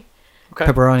pepperoni. Okay.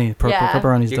 Pepperoni. Yeah.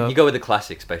 Pepperoni's You dope. go with the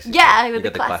classics, basically. Yeah, with You the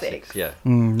get classics. Yeah.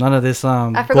 None of this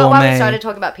I forgot why we gourmet. started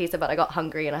talking about pizza, but I got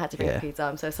hungry and I had to pick Yeah. a pizza.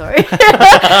 I'm so sorry.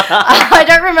 I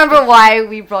don't remember why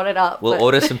we brought it up. We'll but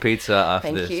order some pizza after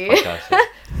Thank this you.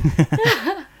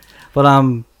 podcast. But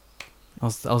I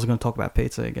was going to talk about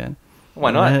pizza again.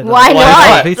 Why not? Yeah, Why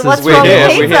not? Pizza's What's We're wrong here.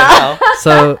 with We're pizza? here now.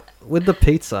 So with the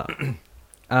pizza,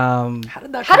 How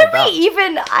did that How come did about? we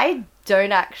even? I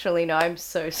don't actually know. I'm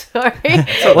so sorry.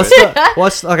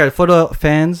 what's okay for the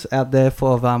fans out there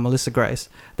of Melissa Grace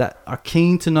that are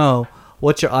keen to know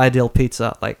what's your ideal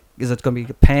pizza like? Is it going to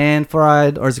be pan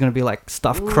fried or is it going to be like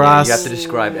stuffed crust? You have to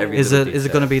describe every Is little it is it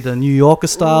detail. going to be the New Yorker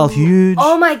style, huge?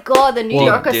 Oh my god, the New Or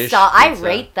Yorker dish style. I pizza.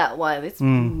 rate that one. It's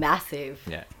massive.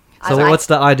 Yeah. So I what's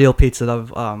the ideal pizza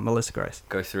of Melissa Grace?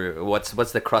 Go through. What's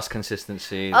the crust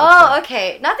consistency? Oh,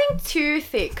 okay. Nothing too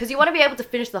thick because you want to be able to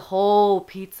finish the whole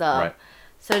pizza. Right.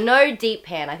 So no deep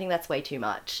pan. I think that's way too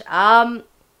much.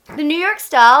 The New York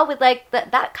style with like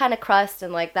that kind of crust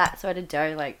and like that sort of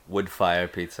dough, like Wood fire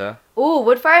pizza. ooh,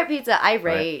 wood fire pizza. I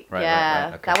rate. right, Yeah,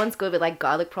 right, okay. that one's good with like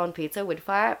garlic prawn pizza. Wood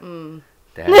fire.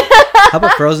 Damn. How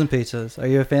about frozen pizzas? Are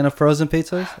you a fan of frozen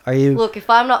pizzas? Are you? Look, if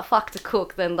I'm not fucked to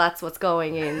cook, then that's what's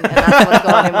going in, and that's what's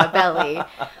going in my belly.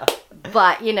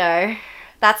 But you know,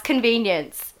 that's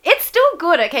convenience. It's still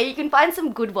good, okay? You can find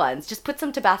some good ones. Just put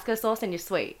some Tabasco sauce and you're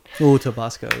sweet. Ooh,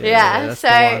 Tabasco. Yeah, that's the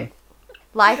so one.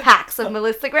 life hacks of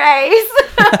Melissa Grace.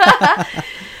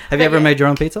 Have you ever made your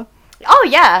own pizza? Oh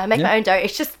yeah, I make Yeah. my own dough.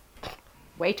 It's just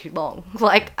way too long.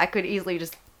 Like I could easily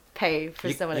just pay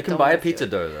for someone You to can buy a Domino's do pizza it.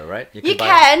 dough though, right? You buy-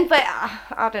 can, but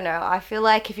I don't know. I feel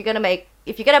like if you're gonna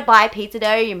buy pizza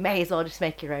dough, you may as well just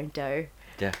make your own dough.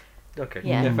 Yeah. Okay.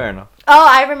 Yeah. Yeah. Fair enough. Oh,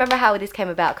 I remember how this came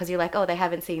about because you're like, oh, they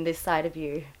haven't seen this side of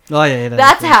you. Oh yeah,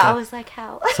 That's how. I was like,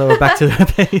 how? So we're back to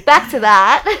the Back to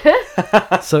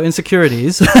that. so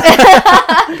insecurities.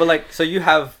 But like, so you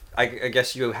have, I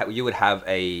guess you would have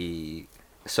a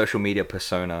social media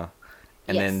persona,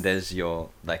 and then Yes. there's your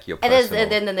your and personal.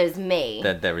 then there's me.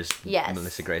 Then there is Yes.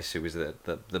 Melissa Grace, who is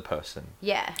the person.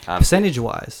 Yeah. Percentage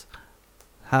wise,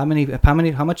 how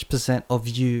much percent of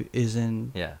you is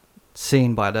Yeah.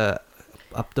 seen by the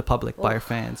public, by your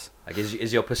fans? Like,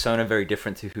 is your persona very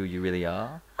different to who you really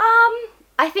are?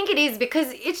 I think it is because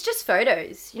it's just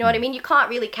photos. You know what I mean? You can't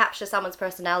really capture someone's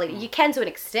personality. You can to an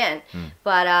extent,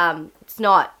 but it's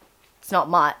not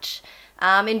much.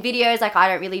 In videos, like I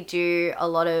don't really do a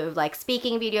lot of like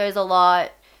speaking videos a lot.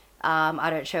 I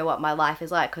don't show what my life is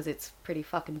like because it's pretty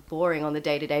fucking boring on the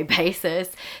day-to-day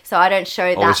basis. So I don't show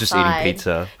that Always just eating side.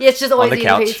 pizza Yeah, it's just always the eating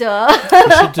couch. pizza.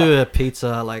 You should do a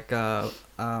pizza like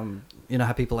you know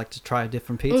how people like to try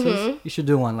different pizzas. You should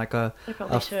do one like a. I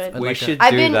probably should. We like should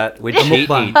I've do been- that with a cheat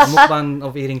mukbang, eats. a mukbang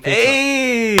of eating pizza.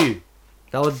 Hey!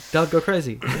 That would go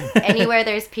crazy. Anywhere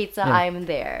there's pizza, I'm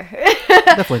there.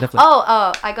 Definitely.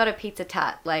 Oh, I got a pizza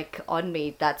tat like on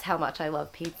me. That's how much I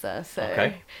love pizza. So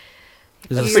Okay.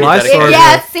 Is it a Pretty slice or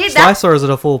dedicated. slice or is it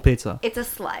a full pizza? It's a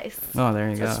slice. Oh, there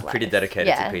you go. Slice. Pretty dedicated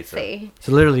Yeah, to pizza. see.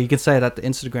 So literally, you can say that the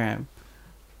Instagram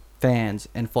fans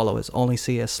and followers only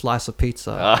see a slice of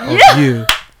pizza of you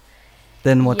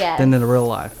than what Yes. than in the real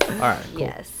life. All right, cool.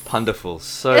 Yes. Wonderful.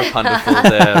 So wonderful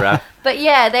there, Raph. But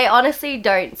yeah, they honestly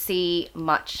don't see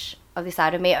much of this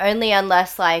side of me, only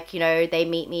unless, like, you know, they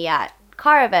meet me at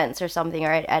car events or something,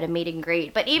 or at a meet and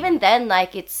greet. But even then,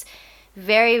 like, it's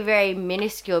very, very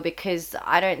minuscule because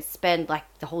I don't spend, like,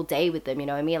 the whole day with them, you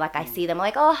know what I mean? Like, I see them,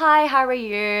 like, oh, hi, how are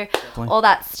you? All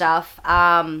that stuff.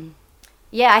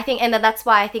 Yeah, I think, and then that's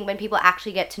why I think when people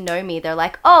actually get to know me, they're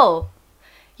like, oh,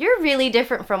 you're really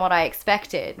different from what I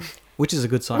expected. Which is a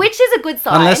good sign. Which is a good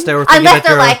sign. Unless they were thinking that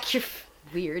they're you're like, you're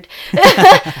weird.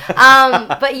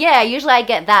 But yeah, usually I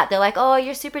get that. They're like, oh,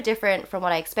 you're super different from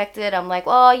what I expected. I'm like,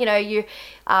 well, you know, you...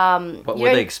 What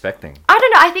were they expecting? I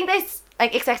don't know. I think they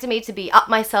like expected me to be up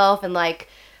myself and like,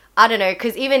 I don't know,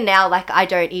 because even now, like, I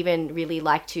don't even really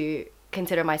like to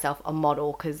consider myself a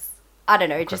model because, I don't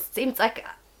know, it just seems like...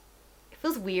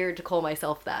 feels weird to call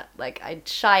myself that. Like, I'd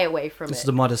shy away from this it. is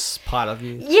the modest part of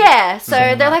you. Yeah, so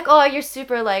they're like, oh, you're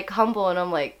super, like, humble. And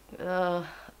I'm like,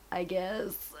 I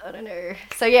guess. I don't know.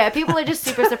 So, yeah, people are just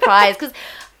super surprised. Because,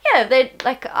 yeah, they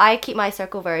like, I keep my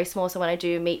circle very small. So when I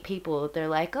do meet people, they're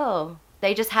like, oh,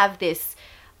 they just have this...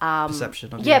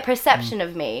 perception of you. Yeah, perception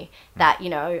of me. That,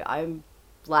 you know, I'm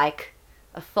like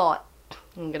a thought.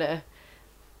 I'm going to...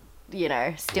 you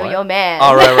know, steal What? your man.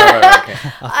 Oh, right, okay.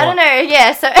 I don't know,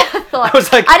 yeah, so I thought, I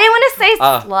was like, I didn't want to say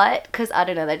slut, because I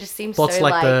don't know, that just seems Thought's so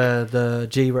like like, the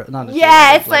G, not the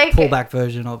Yeah, G, it's like- pullback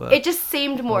version of it. it just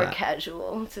seemed more Right.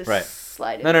 casual to Right.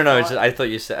 slide in. No. thought. It's just,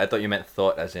 I thought you meant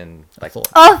thought as in like. Thought.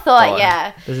 Oh, thought, Thought.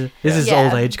 yeah. This is Yeah.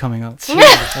 old age coming up.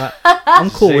 I'm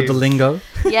cool with the lingo.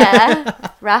 Yeah,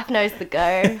 Raph knows the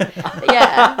go.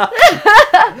 Yeah.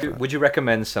 Would you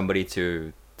recommend somebody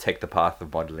to take the path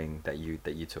of modeling that you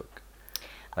took?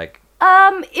 Like,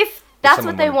 If that's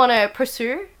someone what they wanted- want to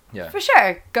pursue, yeah, for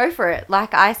sure, go for it.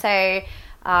 Like I say,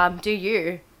 do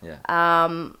you. yeah.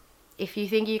 If you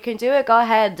think you can do it, go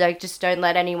ahead. Like, just don't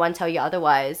let anyone tell you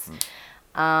otherwise.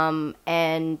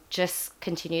 And just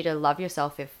continue to love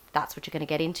yourself if that's what you're going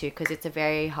to get into, because it's a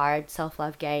very hard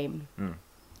self-love game. So,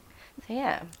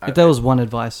 yeah. If there was one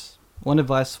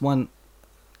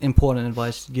important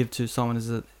advice to give to someone is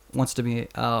that wants to be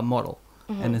a model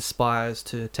and aspires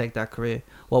to take that career,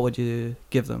 what would you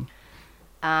give them?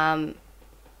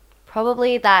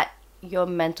 Probably that your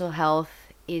mental health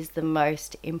is the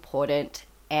most important,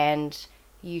 and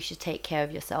you should take care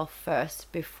of yourself first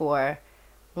before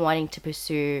wanting to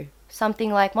pursue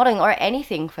something like modeling or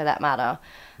anything for that matter.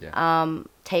 Yeah.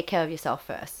 Take care of yourself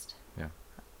first. Yeah.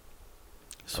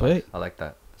 Sweet. I like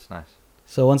that. That's nice.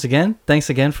 So once again, thanks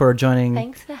again for joining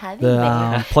Thanks for having the me.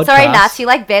 podcast. Sorry, Nats, you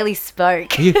like barely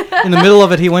spoke. In the middle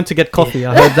of it, he went to get coffee.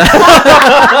 I heard that.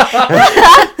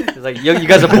 It's like you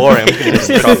guys are boring. I'm gonna get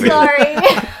some coffee. Sorry.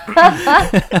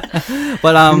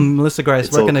 But Melissa Grace,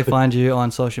 It's where all can they good. find you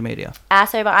on social media?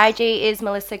 So my IG is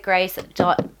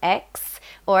melissagrace.x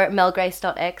or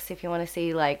melgrace.x if you want to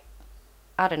see, like,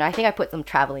 I don't know, I think I put some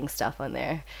traveling stuff on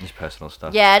there. Just personal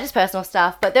stuff. Yeah, just personal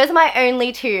stuff. But those are my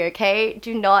only two, okay?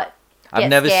 Do not I've get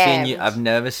never scammed.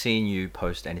 never seen you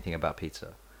post anything about pizza.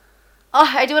 Oh,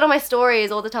 I do it on my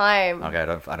stories all the time. Okay, I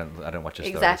don't watch your stories.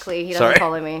 Exactly. He doesn't Sorry.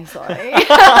 follow me. Sorry.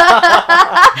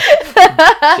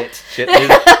 Shit.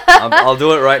 I'll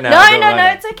do it right now. No, I'll do it no, right no.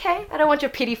 now. It's okay. I don't want your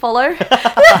pity follow.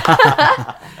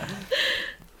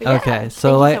 But Okay, yeah, so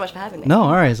thank you like, so much for having me. no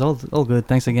worries, all good.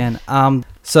 Thanks again.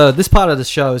 So this part of the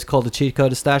show is called the Cheat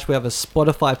Code Stash. We have a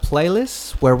Spotify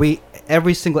playlist where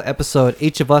every single episode,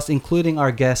 each of us, including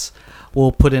our guests,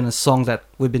 will put in a song that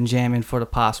we've been jamming for the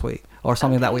past week or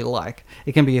something that we like.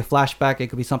 It can be a flashback, it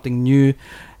could be something new,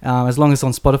 as long as it's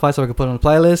on Spotify, so we can put it on the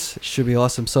playlist. It should be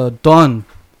awesome. So Don,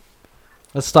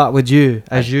 let's start with you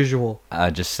as usual.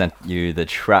 I just sent you the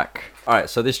track. All right,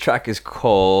 so this track is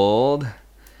called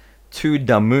 "To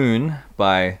the Moon"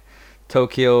 by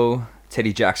Tokyo,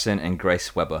 Teddy Jackson, and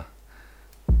Grace Weber.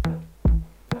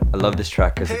 I love this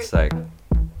track because it's like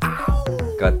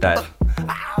got that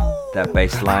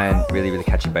bass line, really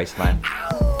catchy bass line.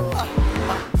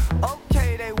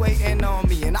 Okay, they waiting on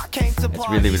me and I came to It's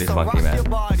really funky,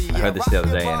 man. I heard this the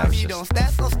other day and I was just... Don't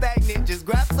stand so stagnant, just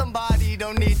grab somebody,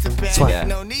 don't need to panic. Swag.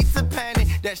 No need to panic,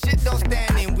 that shit don't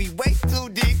stand in. We way too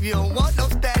deep, you don't want no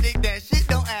static. That shit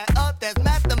don't add up, that's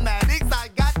mathematics. I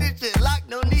got this shit locked,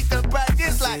 no need to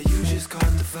practice. Like, you just caught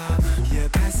the vibe. Yeah,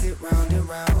 pass it round and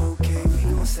round. Okay, we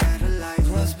gon' satellite.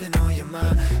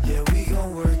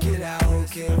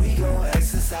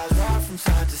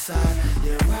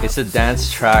 It's a dance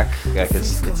track. Like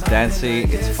it's dancey,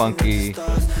 it's funky.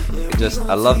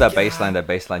 I love that bass line. That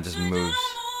bass line just moves.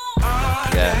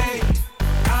 Yeah.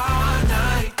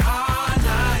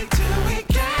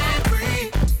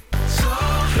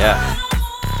 Yeah.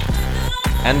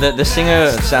 And the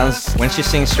singer sounds, when she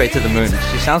sings Straight to the Moon,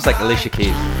 she sounds like Alicia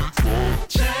Keys.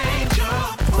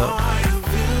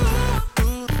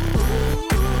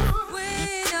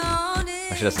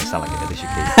 She doesn't sound like Alicia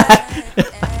Keys.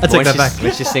 I take that back.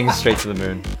 When she sings Straight to the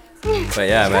Moon. But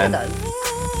yeah, man.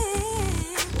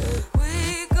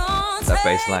 That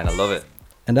bass line, I love it.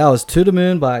 And that was To the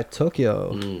Moon by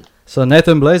Tokyo. So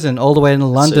Nathan Blazin, all the way in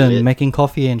London, So making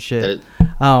coffee and shit.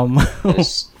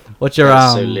 What's What's your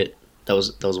so lit? That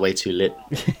was way too lit.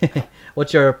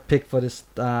 What's your pick for this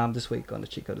week on the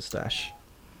Chico the Stash?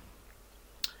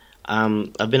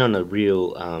 I've been on a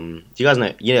real. Do you guys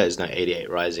know? You guys know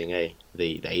 88 Rising, eh?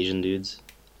 The Asian dudes,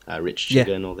 Rich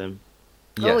Chigga and all them.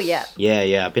 Oh yeah.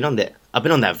 Yeah. I've been on that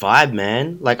vibe,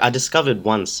 man. Like I discovered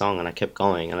one song and I kept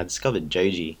going, and I discovered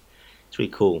Joji. It's really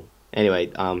cool.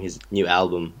 Anyway, his new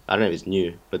album. I don't know if it's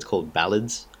new, but it's called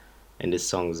Ballads, and this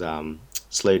song's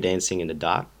Slow Dancing in the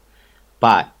Dark.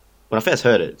 But when I first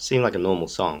heard it, it seemed like a normal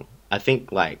song. I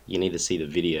think like you need to see the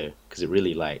video because it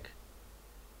really like.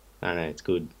 I don't know. It's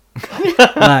good.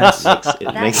 Nice.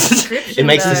 It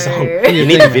makes the song. You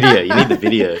need the video. You need the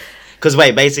video. Because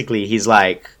wait, basically he's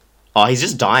like, he's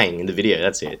just dying in the video.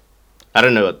 That's it. I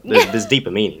don't know. There's deeper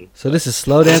meaning. So this is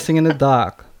Slow Dancing in the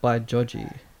Dark by Joji.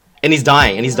 And he's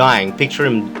dying. Picture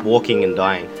him walking and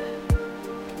dying.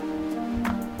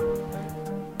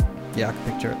 Yeah, I can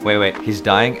picture it. Wait. He's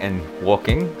dying and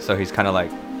walking, so he's kind of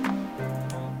like.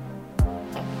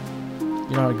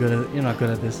 You're not good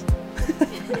at this.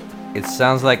 It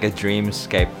sounds like a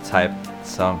dreamscape type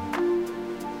song.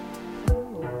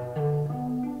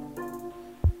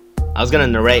 I was gonna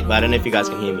narrate, but I don't know if you guys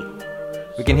can hear me.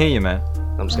 We can hear you, man.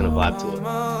 I'm just gonna vibe to it.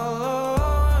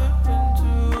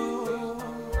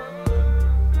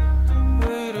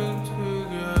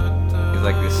 It's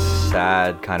like this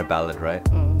sad kind of ballad, right?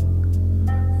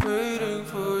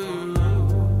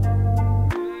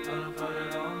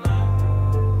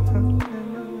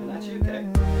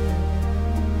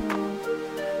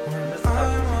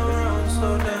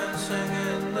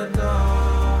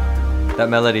 That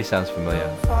melody sounds familiar.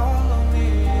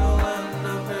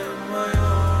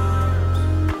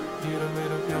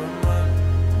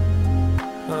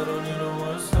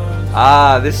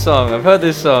 This song. I've heard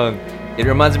this song. It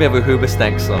reminds me of a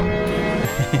Hoobastank song.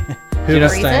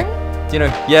 Hoobastank. Do you know?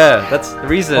 Yeah, that's the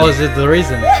reason. Oh, is it the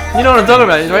reason? You know what I'm talking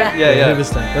about, right? Yeah.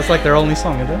 Hoobastank. That's like their only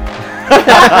song, isn't it?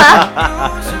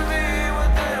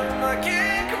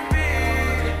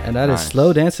 And that is Nice.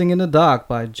 Slow Dancing in the Dark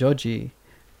by Joji.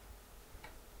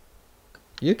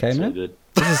 You okay, So man? good.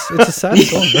 It's a sad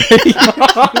song, right?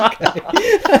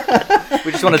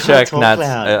 We just want to I can't check, talk Nats.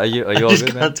 loud. Are you I all just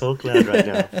good, man? can't talk loud right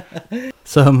now.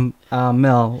 So,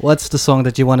 Mel, what's the song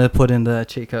that you want to put in the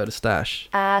cheat code stash?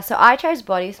 So I chose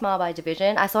Body Smile by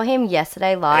Division. I saw him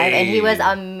yesterday live, and he was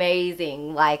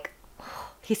amazing. Like,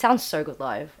 he sounds so good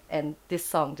live. And this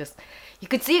song just, you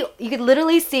could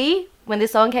literally see when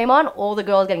this song came on, all the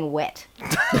girls getting wet.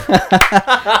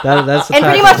 That's a And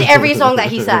pretty fact. much every song that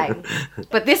he sang.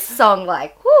 But this song,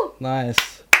 like, whoo,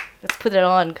 Nice. let's put it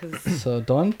on, because So,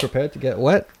 Don, prepare to get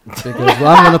wet because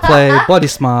I'm going to play Body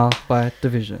Smile by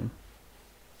Division.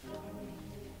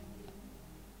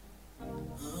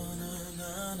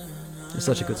 It's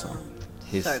such a good song.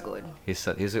 He's so good. He's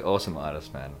an awesome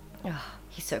artist, man.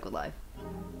 He's so good live.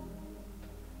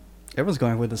 Everyone's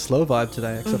going with the slow vibe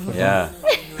today, except for Yeah. Don.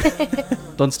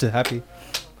 Don's too happy.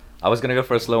 I was gonna go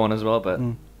for a slow one as well, but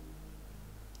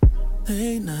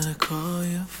Late night I call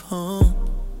your phone.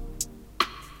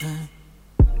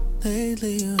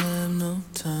 Lately you have no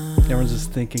time. Everyone's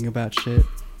just thinking about shit.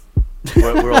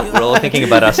 we're all thinking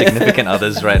about our significant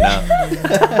others right now.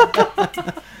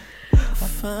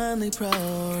 Finally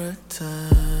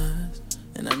prioritized,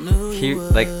 and I knew He you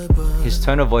would, like his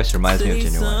tone of voice reminds me of say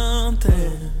Genuine,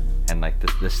 something. and like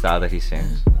the style that he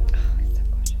sings.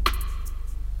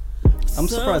 I'm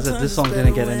surprised that this song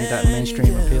didn't get any of that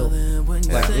mainstream appeal.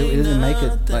 Like it didn't make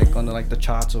it like on the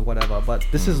charts or whatever. But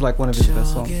this is like one of his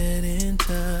best songs.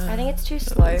 I think it's too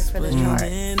slow for the chart.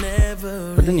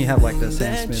 But then you have like the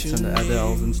Sam Smiths and the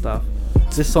Adeles and stuff.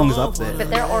 This song's up there. But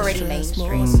they're already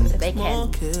mainstream, so they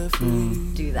can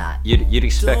do that. You'd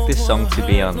expect this song to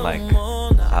be on like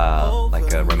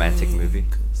a romantic movie,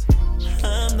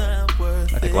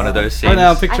 like one of those scenes. Oh, now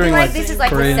I'm I feel picturing like this is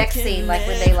like Korean. the sex scene, like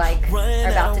when they like are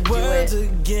about to do it,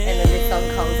 and then this song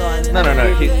comes on. No.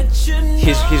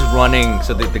 He's running.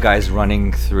 So the guy's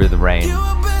running through the rain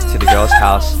to the girl's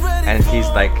house, and he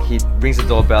rings the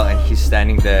doorbell, and he's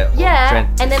standing there. Yeah,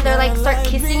 and then they're like start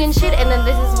kissing and shit, and then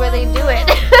this is where they do it.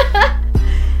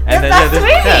 And that's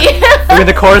sweet. Yeah. When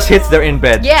the chorus hits, they're in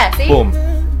bed. Yeah, see? Boom.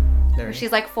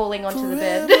 She's like falling onto the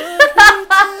bed.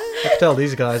 I can tell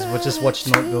these guys would just watch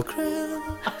Notebook.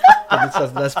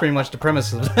 That's pretty much the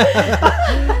premise of it.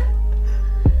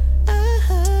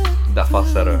 That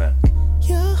falsetto, man.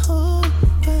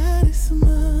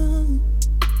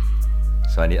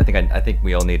 So I think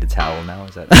we all need a towel now.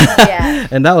 Is that? Yeah.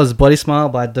 And that was Body Smile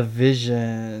by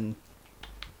Division.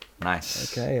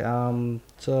 Nice. Okay.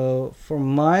 So for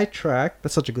my track,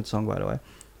 that's such a good song, by the way.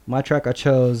 My track I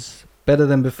chose Better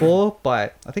Than Before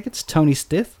by, I think it's Tony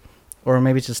Stith, or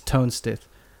maybe it's just Tone Stith.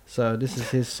 So this is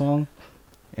his song,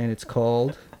 and it's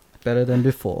called Better Than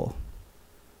Before.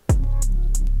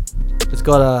 It's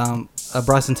got a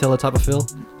Bryson Tiller type of feel.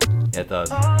 Yeah, it does.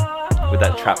 With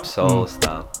that trap soul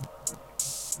style.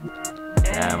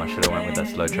 Damn, I should have went with that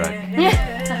slow track.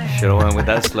 Should have went with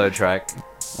that slow track.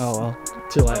 Oh well,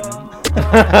 too late.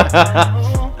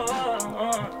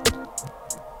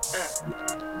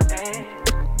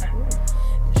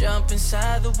 Jump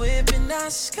inside the whip and I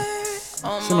skirt.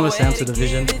 Similar sound to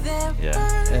Division.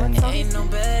 Yeah. And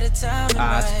it's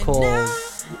called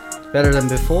Better Than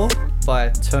Before by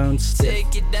Tone Stiff.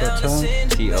 So Tone,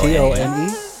 T-O-N-E,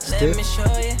 Stiff,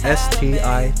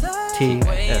 S-T-I-T-H.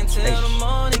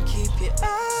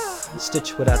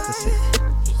 Stitch without the C.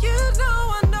 You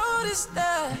know I noticed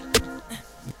that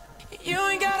you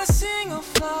ain't got a single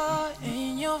flaw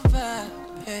in your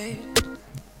vibe, babe.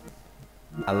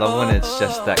 I love when it's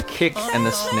just that kick and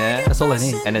the snare. That's all I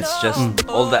need. And it's just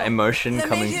all that emotion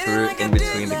coming through in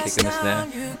between the kick and the snare.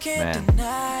 Man.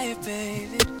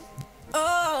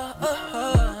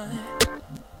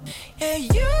 Yeah,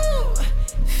 you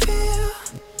feel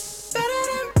better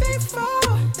than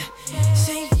before.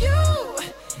 Say you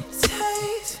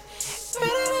taste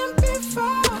better than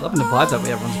before. Loving the vibe that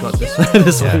everyone's got this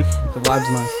week. The vibe's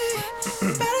nice.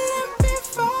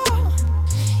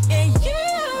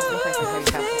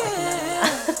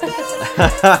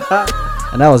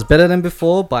 And that was Better Than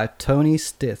Before by Tony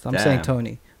Stith. I'm saying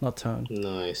Tony, not Tone.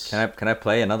 Nice. Can I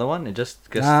play another one? It just to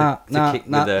kick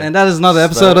with the and that is another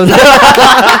episode of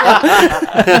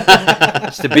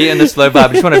just to be in the slow vibe.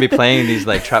 I just want to be playing these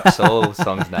like trap soul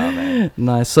songs now, man.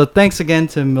 Nice. So thanks again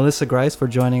to Melissa Grace for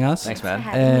joining us. Thanks, man.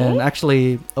 And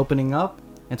actually opening up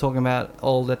and talking about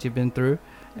all that you've been through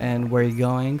and where you're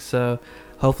going. So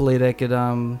hopefully they could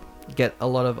get a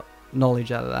lot of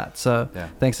knowledge out of that. So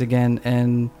thanks again,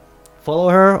 and follow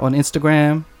her on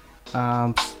Instagram,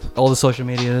 all the social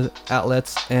media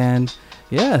outlets, and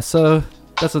so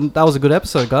that was a good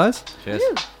episode, guys. Cheers.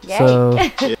 So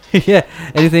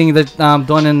anything that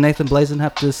Don and Nathan Blazin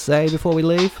have to say before we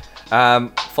leave?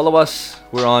 Follow us.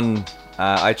 We're on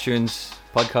iTunes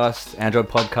podcast, Android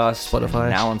podcast, Spotify.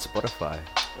 Now on Spotify.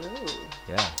 Ooh.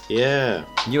 Yeah.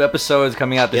 New episodes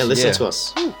coming out this year. Listen to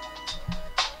us.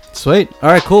 Sweet. All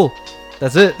right, cool.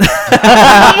 That's it.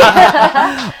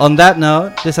 On that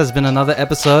note, this has been another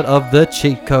episode of The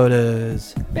Cheat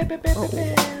Coders.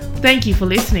 Thank you for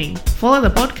listening. Follow the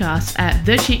podcast at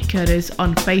The Cheat Coders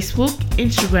on Facebook,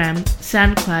 Instagram,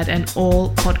 SoundCloud, and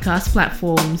all podcast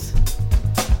platforms.